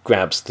he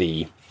grabs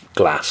the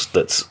glass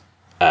that's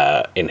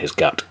in his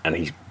gut and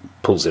he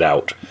pulls it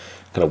out,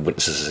 kind of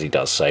winces as he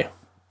does so.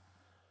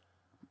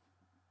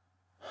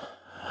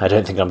 I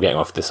don't think I'm getting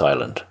off this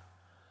island.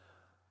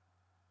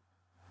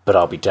 But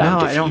I'll be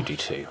damned if you do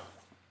too.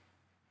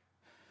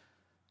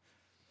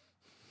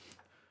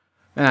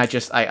 And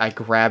I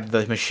grab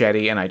the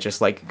machete and I just,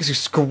 like,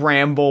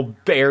 scramble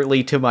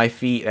barely to my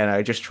feet and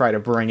I just try to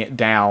bring it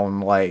down,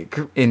 like,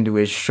 into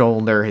his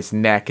shoulder, his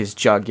neck, his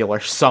jugular,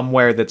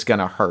 somewhere that's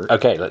gonna hurt.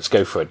 Okay, let's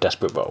go for a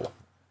desperate roll.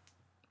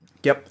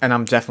 Yep, and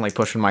I'm definitely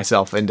pushing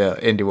myself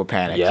into a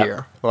panic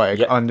here,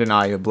 like,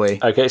 undeniably.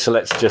 Okay, so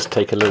let's just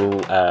take a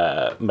little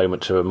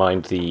moment to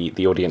remind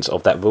the audience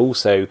of that rule.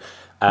 So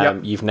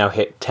you've now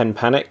hit 10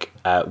 panic,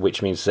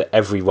 which means that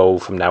every roll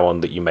from now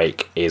on that you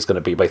make is going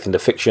to be both in the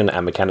fiction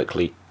and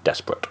mechanically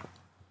desperate.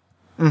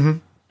 Mm-hmm.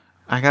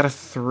 I got a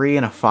 3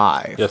 and a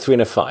 5. You're 3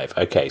 and a 5.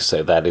 Okay,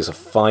 so that is a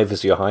 5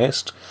 as your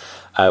highest,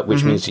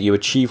 which means that you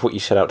achieve what you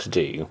set out to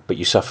do, but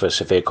you suffer a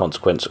severe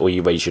consequence, or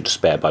you raise your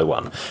despair by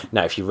 1.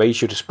 Now, if you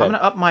raise your despair... I'm going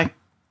to up my...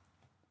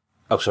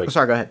 Oh, sorry.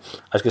 Sorry, go ahead.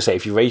 I was going to say,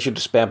 if you raise your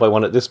despair by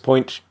 1 at this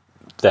point,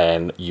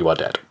 then you are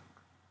dead.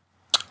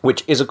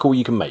 Which is a call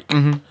you can make.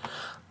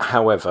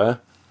 However,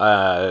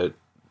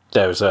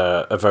 there's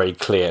a very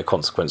clear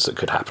consequence that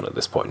could happen at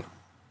this point.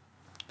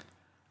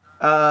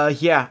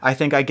 Yeah, I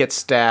think I get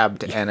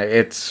stabbed, and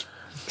it's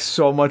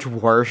so much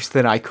worse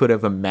than I could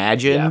have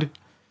imagined. Yeah.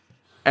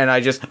 And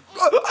I just...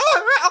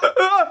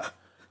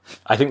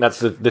 I think that's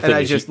the thing. And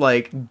I just,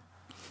 like...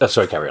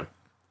 sorry, carry on.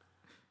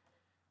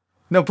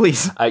 No,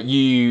 please.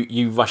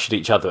 You rush at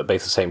each other at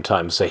both the same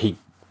time, so he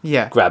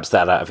grabs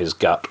that out of his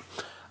gut,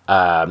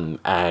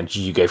 and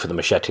you go for the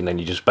machete, and then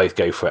you just both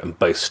go for it and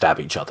both stab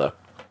each other.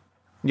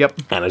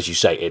 Yep. And as you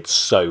say, it's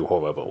so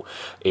horrible.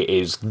 It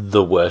is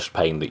the worst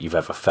pain that you've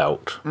ever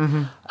felt.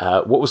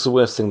 What was the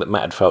worst thing that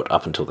Matt had felt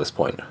up until this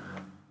point?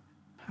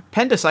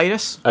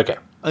 Appendicitis. Okay.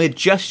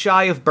 Just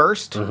shy of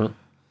burst.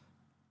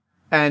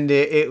 And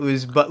it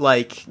was, but,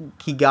 like,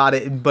 he got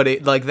it, but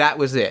it, like, that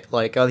was it.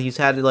 Like, he's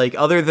had, like,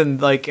 other than,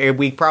 like,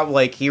 we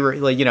probably,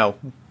 like, you know,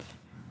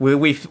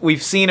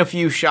 we've seen a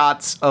few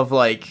shots of,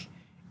 like,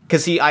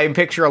 because I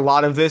picture a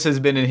lot of this has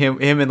been in him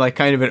in, like,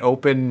 kind of an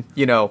open,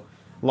 you know,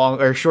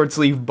 long or short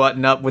sleeve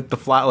button up with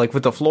the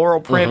with the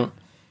floral print,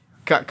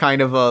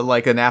 kind of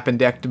like an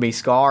appendectomy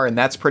scar, and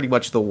that's pretty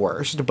much the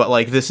worst. But,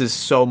 like, this is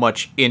so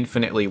much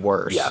infinitely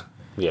worse.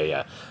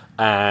 Yeah.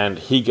 And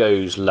he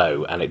goes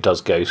low, and it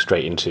does go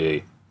straight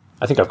into...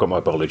 I think I've got my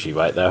biology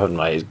right there, haven't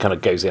I? It kind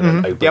of goes in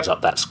and opens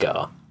up that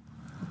scar.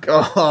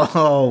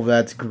 Oh,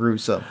 that's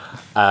gruesome.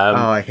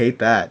 I hate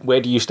that.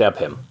 Where do you stab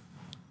him?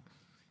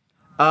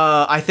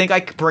 I think I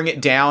bring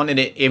it down, and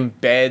it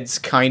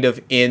embeds kind of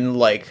in,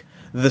 like,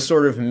 the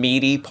sort of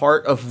meaty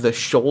part of the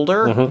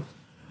shoulder.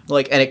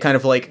 Like, and it kind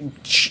of, like,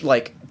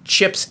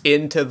 chips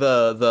into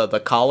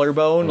the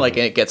collarbone, like,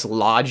 and it gets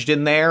lodged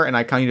in there, and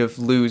I kind of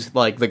lose,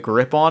 like, the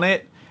grip on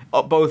it.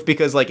 Both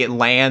because, like, it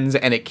lands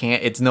and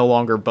it's no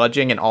longer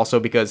budging, and also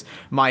because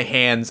my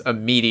hands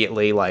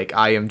immediately, like,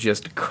 I am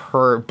just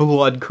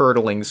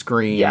blood-curdling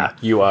scream. Yeah,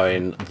 you are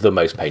in the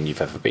most pain you've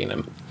ever been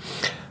in.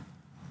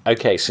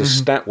 Okay, so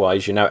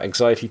stat-wise, you're now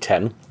anxiety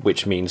 10,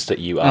 which means that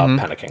you are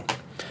panicking.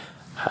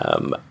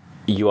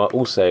 You are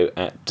also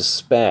at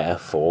despair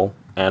 4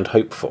 and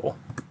hope 4,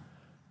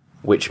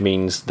 which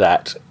means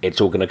that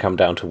it's all going to come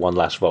down to one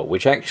last roll,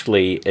 which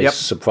actually is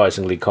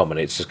surprisingly common.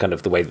 It's just kind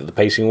of the way that the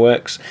pacing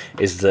works,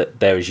 is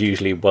that there is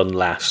usually one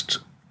last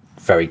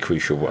very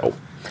crucial roll.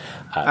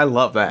 I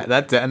love that.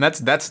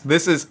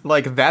 This is,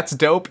 like, that's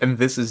dope, and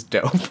this is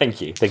dope.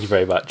 Thank you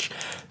very much.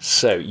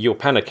 So, you're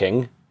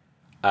panicking.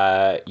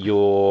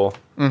 Do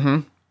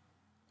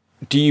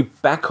you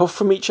back off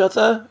from each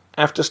other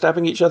after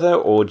stabbing each other,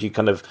 or do you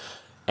kind of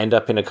end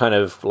up in a kind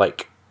of,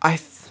 like...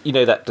 you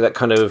know, that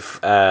kind of...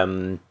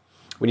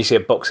 when you see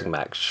a boxing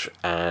match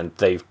and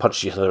they've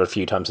punched each other a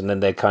few times and then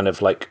they're kind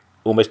of like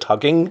almost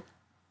hugging.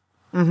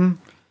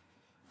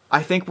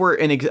 I think we're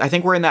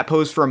in that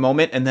pose for a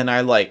moment, and then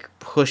I, like,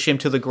 push him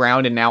to the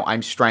ground, and now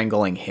I'm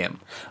strangling him.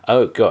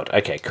 Oh god.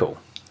 Okay. Cool.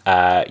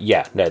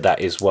 Yeah. No, that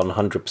is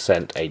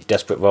 100% a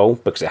desperate roll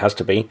because it has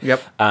to be.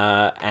 Yep.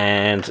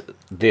 And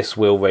this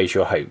will raise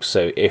your hopes.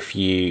 So if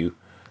you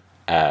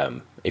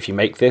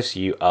make this,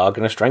 you are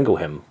going to strangle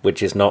him,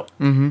 which is not.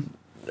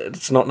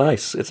 It's not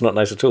nice. It's not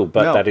nice at all.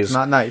 But that is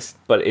not nice.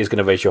 But it is going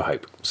to raise your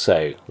hope.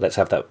 So let's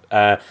have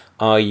that.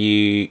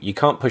 You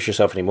can't push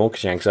yourself anymore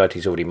because your anxiety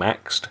is already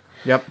maxed.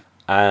 Yep.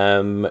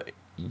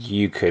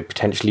 You could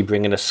potentially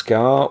bring in a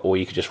scar, or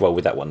you could just roll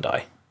with that one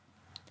die.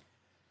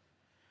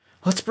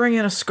 Let's bring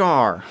in a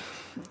scar.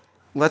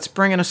 Let's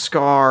bring in a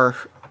scar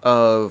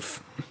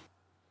of...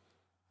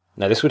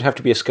 Now, this would have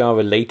to be a scar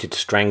related to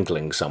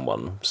strangling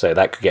someone, so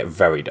that could get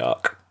very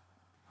dark.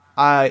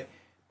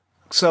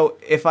 So,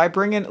 if I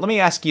bring in... Let me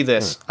ask you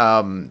this.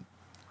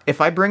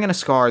 If I bring in a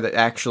scar that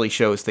actually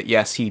shows that,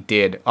 yes, he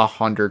did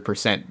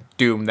 100%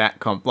 doom that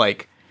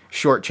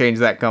shortchange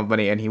that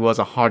company, and he was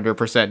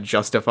 100%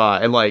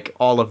 justified, and, like,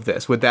 all of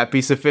this, would that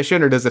be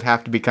sufficient, or does it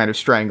have to be kind of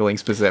strangling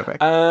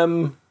specific?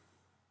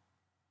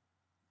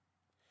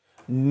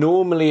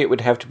 Normally it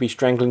would have to be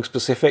strangling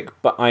specific,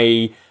 but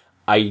I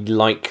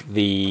like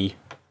the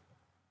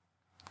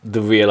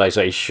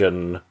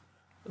realization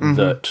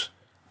that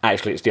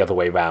actually it's the other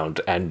way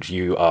around, and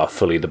you are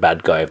fully the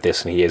bad guy of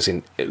this, and he is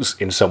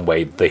in some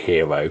way the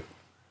hero.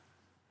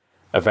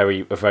 A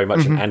very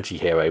much an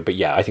anti-hero, but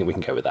yeah, I think we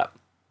can go with that.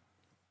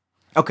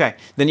 Okay,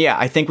 then yeah,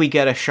 I think we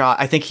get a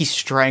shot. I think he's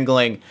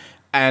strangling,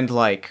 and,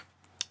 like,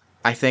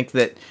 I think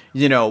that,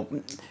 you know,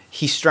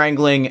 he's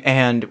strangling,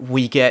 and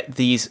we get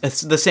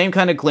it's the same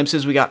kind of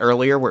glimpses we got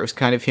earlier, where it was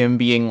kind of him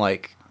being,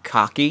 like,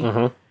 cocky.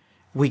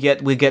 We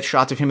get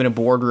shots of him in a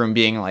boardroom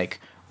being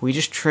like, we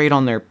just trade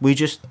on their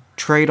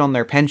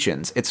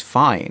pensions. It's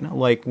fine.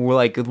 Like,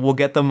 we'll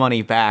get the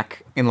money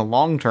back in the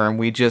long term.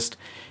 We just,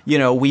 you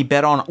know, we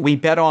bet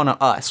on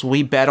us.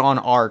 We bet on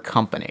our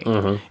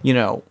company. You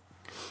know,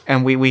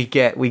 And we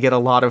get a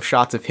lot of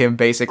shots of him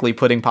basically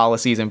putting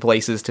policies in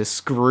places to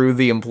screw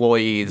the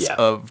employees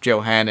of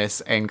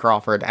Johannes and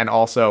Crawford, and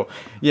also,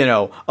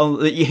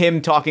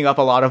 him talking up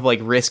a lot of like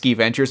risky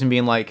ventures and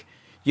being like,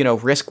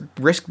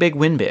 risk big,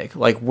 win big.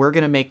 Like, we're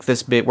gonna make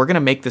this big. We're gonna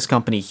make this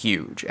company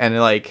huge. And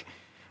like,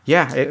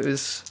 yeah, it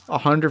was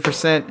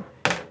 100%.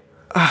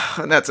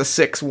 And that's a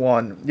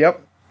 6-1.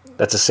 Yep.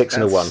 That's a 6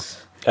 and a 1.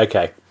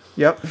 Okay.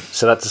 Yep.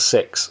 So that's a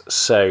 6.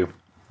 So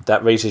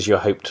that raises your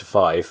hope to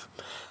 5.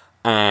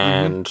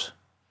 And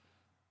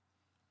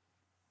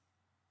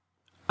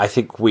I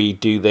think we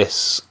do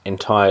this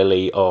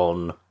entirely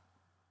on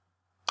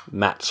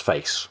Matt's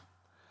face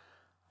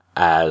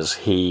as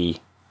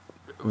he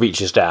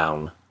reaches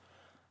down,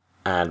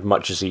 and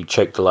much as he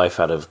choked the life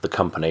out of the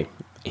company,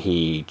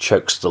 he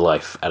chokes the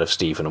life out of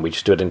Stephen, and we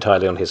just do it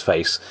entirely on his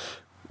face,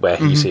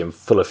 where you see him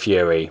full of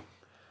fury,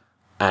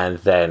 and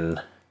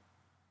then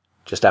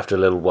just after a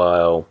little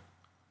while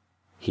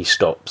he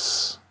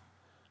stops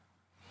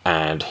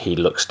and he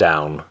looks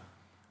down,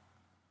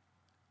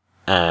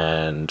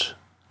 and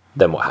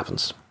then what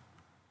happens?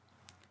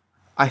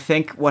 I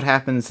think what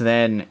happens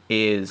then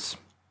is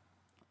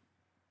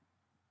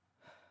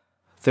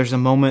there's a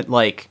moment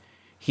like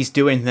he's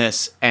doing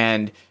this,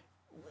 and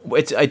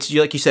it's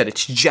like you said,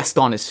 it's just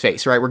on his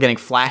face, right? We're getting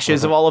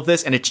flashes of all of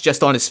this, and it's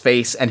just on his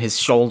face and his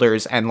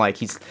shoulders, and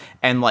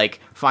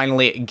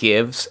finally it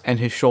gives, and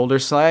his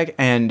shoulders sag,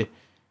 and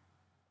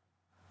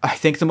I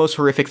think the most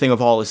horrific thing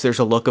of all is there's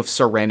a look of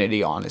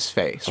serenity on his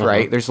face,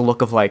 right? There's a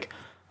look of like,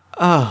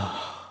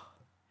 oh.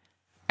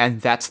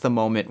 And that's the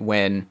moment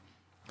when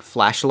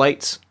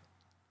flashlights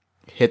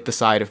hit the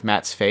side of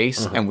Matt's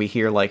face, and we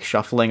hear like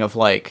shuffling of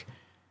like,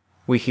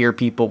 we hear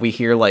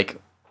like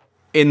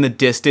in the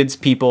distance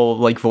people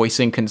like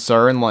voicing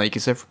concern, like,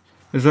 is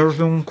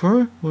everything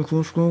okay? Like,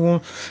 what's going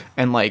on?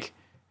 And like,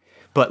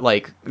 but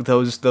like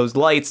those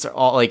lights are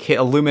all like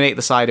illuminate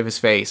the side of his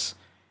face.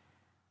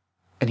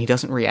 And he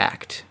doesn't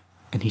react.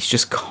 And he's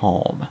just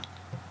calm.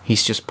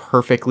 He's just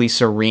perfectly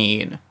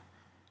serene.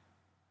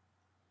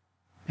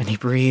 And he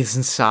breathes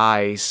and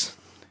sighs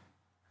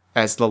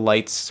as the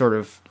lights sort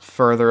of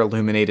further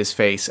illuminate his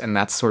face. And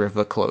that's sort of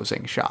the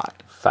closing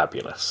shot.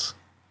 Fabulous.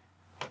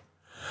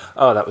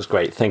 Oh, that was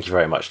great. Thank you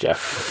very much, Jeff.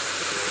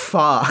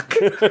 Fuck.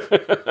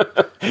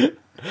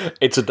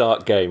 It's a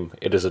dark game.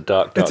 It is a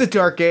dark It's a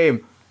dark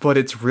game, but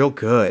it's real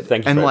good.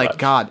 Thank you very much.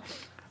 God.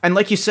 And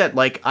like you said,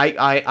 like,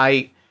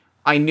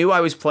 I knew I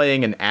was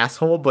playing an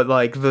asshole, but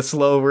like the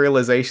slow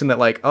realization that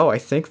like, oh, I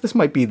think he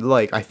might be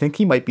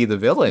the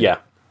villain. Yeah.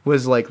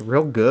 Was like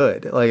real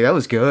good. Like, that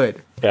was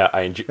good. Yeah,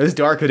 it was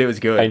dark, but it was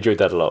good. I enjoyed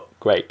that a lot.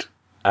 Great.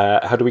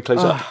 How do we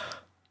close up?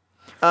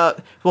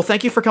 Well,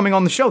 thank you for coming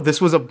on the show.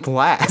 This was a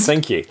blast.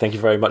 Thank you. Thank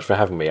you very much for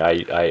having me.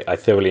 I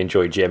thoroughly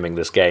enjoyed GMing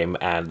this game,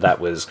 and that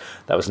was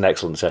an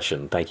excellent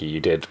session. Thank you. You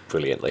did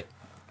brilliantly.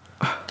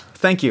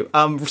 Thank you.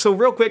 So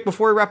real quick,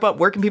 before we wrap up,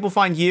 where can people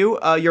find you,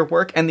 your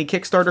work, and the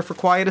Kickstarter for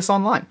Quietus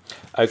online?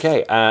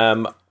 Okay.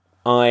 I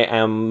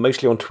am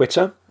mostly on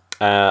Twitter.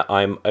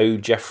 I'm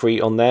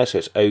OJeffrey on there, so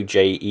it's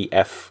OJEFFERY,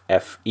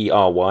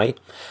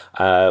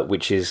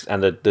 which is,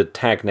 and the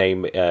tag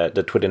name,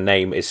 the Twitter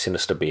name is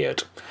Sinister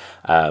Beard,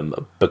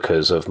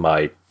 because of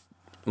my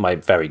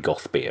very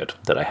goth beard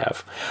that I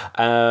have.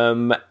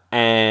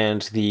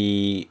 And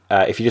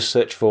if you just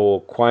search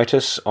for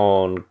Quietus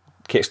on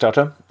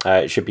Kickstarter,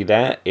 it should be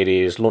there. It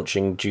is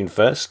launching June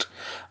 1st,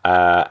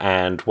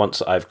 and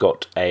once I've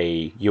got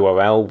a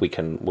URL,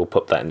 we'll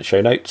put that in the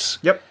show notes.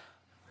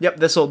 Yep,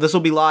 this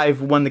will be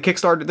live when the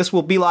Kickstarter. This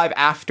will be live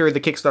after the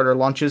Kickstarter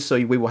launches, so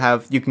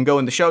you can go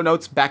in the show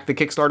notes, back the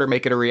Kickstarter,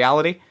 make it a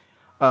reality.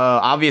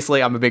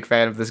 Obviously, I'm a big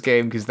fan of this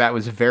game because that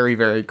was very,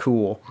 very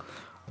cool.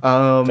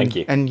 Thank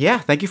you. And yeah,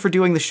 thank you for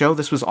doing the show.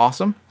 This was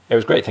awesome. It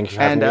was great. Thank you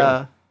for having me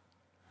on.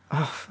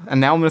 And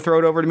now I'm going to throw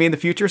it over to me in the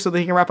future so that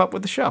he can wrap up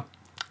with the show.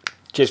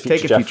 Cheers, future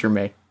Take it, Jeff. future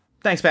me.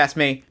 Thanks, past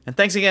me. And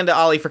thanks again to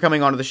Ollie for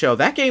coming onto the show.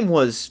 That game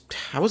was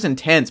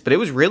intense, but it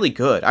was really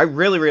good. I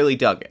really, really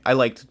dug it. I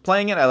liked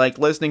playing it. I liked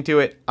listening to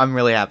it. I'm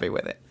really happy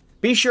with it.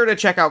 Be sure to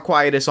check out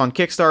Quietus on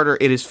Kickstarter.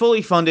 It is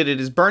fully funded. It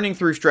is burning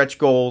through stretch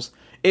goals.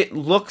 It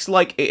looks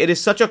like it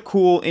is such a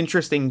cool,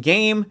 interesting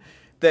game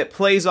that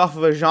plays off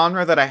of a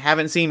genre that I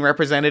haven't seen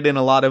represented in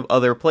a lot of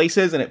other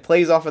places, and it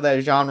plays off of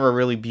that genre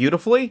really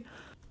beautifully.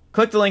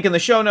 Click the link in the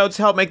show notes,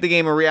 help make the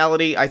game a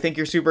reality. I think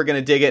you're super going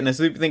to dig it, and I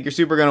think you're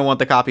super going to want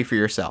the copy for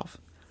yourself.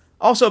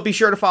 Also, be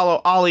sure to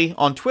follow Ollie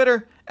on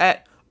Twitter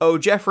at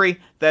OJeffrey.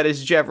 That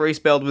is Jeffrey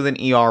spelled with an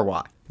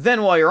E-R-Y.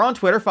 Then while you're on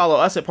Twitter, follow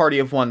us at Party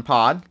of One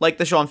Pod. Like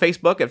the show on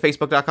Facebook at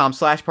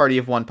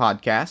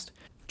facebook.com/partyofonepodcast.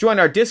 Join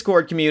our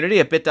Discord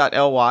community at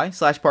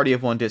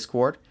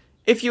bit.ly/partyofonediscord.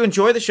 If you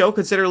enjoy the show,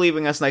 consider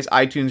leaving us a nice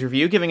iTunes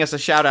review, giving us a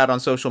shout out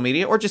on social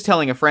media, or just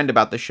telling a friend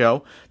about the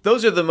show.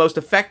 Those are the most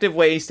effective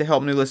ways to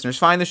help new listeners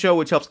find the show,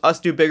 which helps us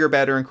do bigger,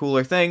 better, and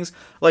cooler things,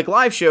 like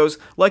live shows,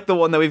 like the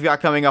one that we've got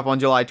coming up on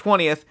July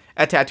 20th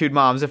at Tattooed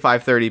Moms at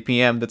 5:30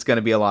 p.m. That's going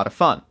to be a lot of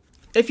fun.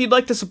 If you'd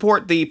like to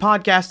support the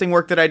podcasting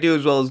work that I do,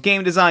 as well as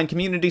game design,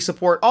 community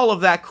support, all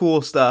of that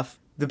cool stuff,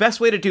 The best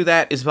way to do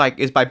that is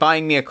by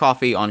buying me a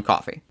coffee on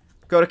Ko-fi.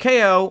 Go to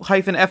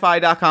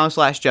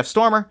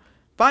ko-fi.com/JeffStormer.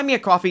 Buy me a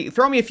coffee,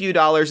 throw me a few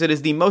dollars. It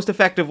is the most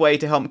effective way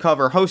to help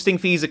cover hosting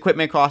fees,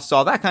 equipment costs,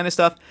 all that kind of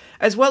stuff,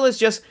 as well as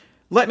just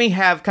let me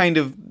have kind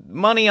of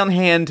money on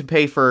hand to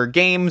pay for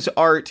games,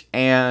 art,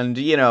 and,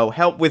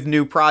 help with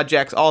new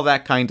projects, all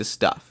that kind of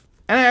stuff.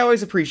 And I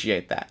always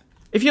appreciate that.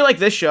 If you like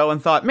this show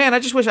and thought, man, I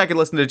just wish I could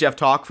listen to Jeff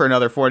talk for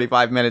another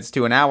 45 minutes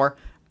to an hour,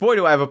 boy,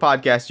 do I have a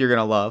podcast you're going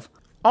to love.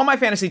 All My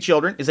Fantasy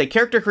Children is a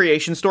character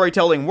creation,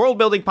 storytelling,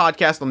 world-building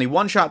podcast on the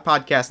One Shot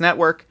Podcast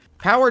Network,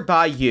 powered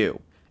by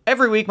you.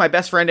 Every week, my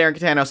best friend Aaron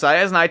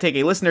Catano-Saez and I take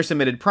a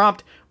listener-submitted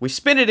prompt, we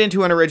spin it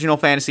into an original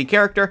fantasy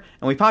character,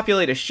 and we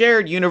populate a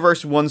shared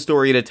universe one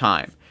story at a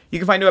time. You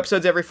can find new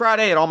episodes every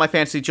Friday at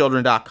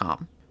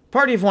allmyfantasychildren.com.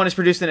 Party of One is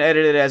produced and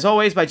edited, as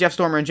always, by Jeff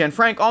Stormer and Jen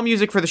Frank. All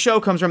music for the show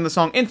comes from the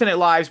song Infinite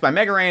Lives by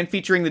Mega Ran,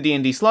 featuring the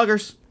D&D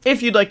Sluggers.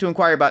 If you'd like to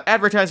inquire about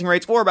advertising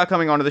rates or about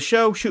coming onto the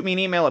show, shoot me an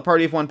email at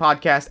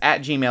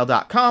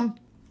partyofonepodcast@gmail.com.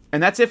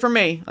 And that's it for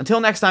me. Until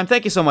next time,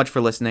 thank you so much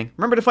for listening.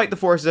 Remember to fight the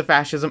forces of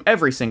fascism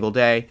every single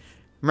day.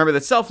 Remember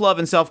that self-love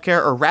and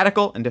self-care are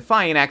radical and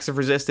defiant acts of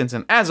resistance,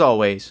 and as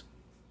always,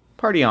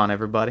 party on,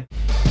 everybody.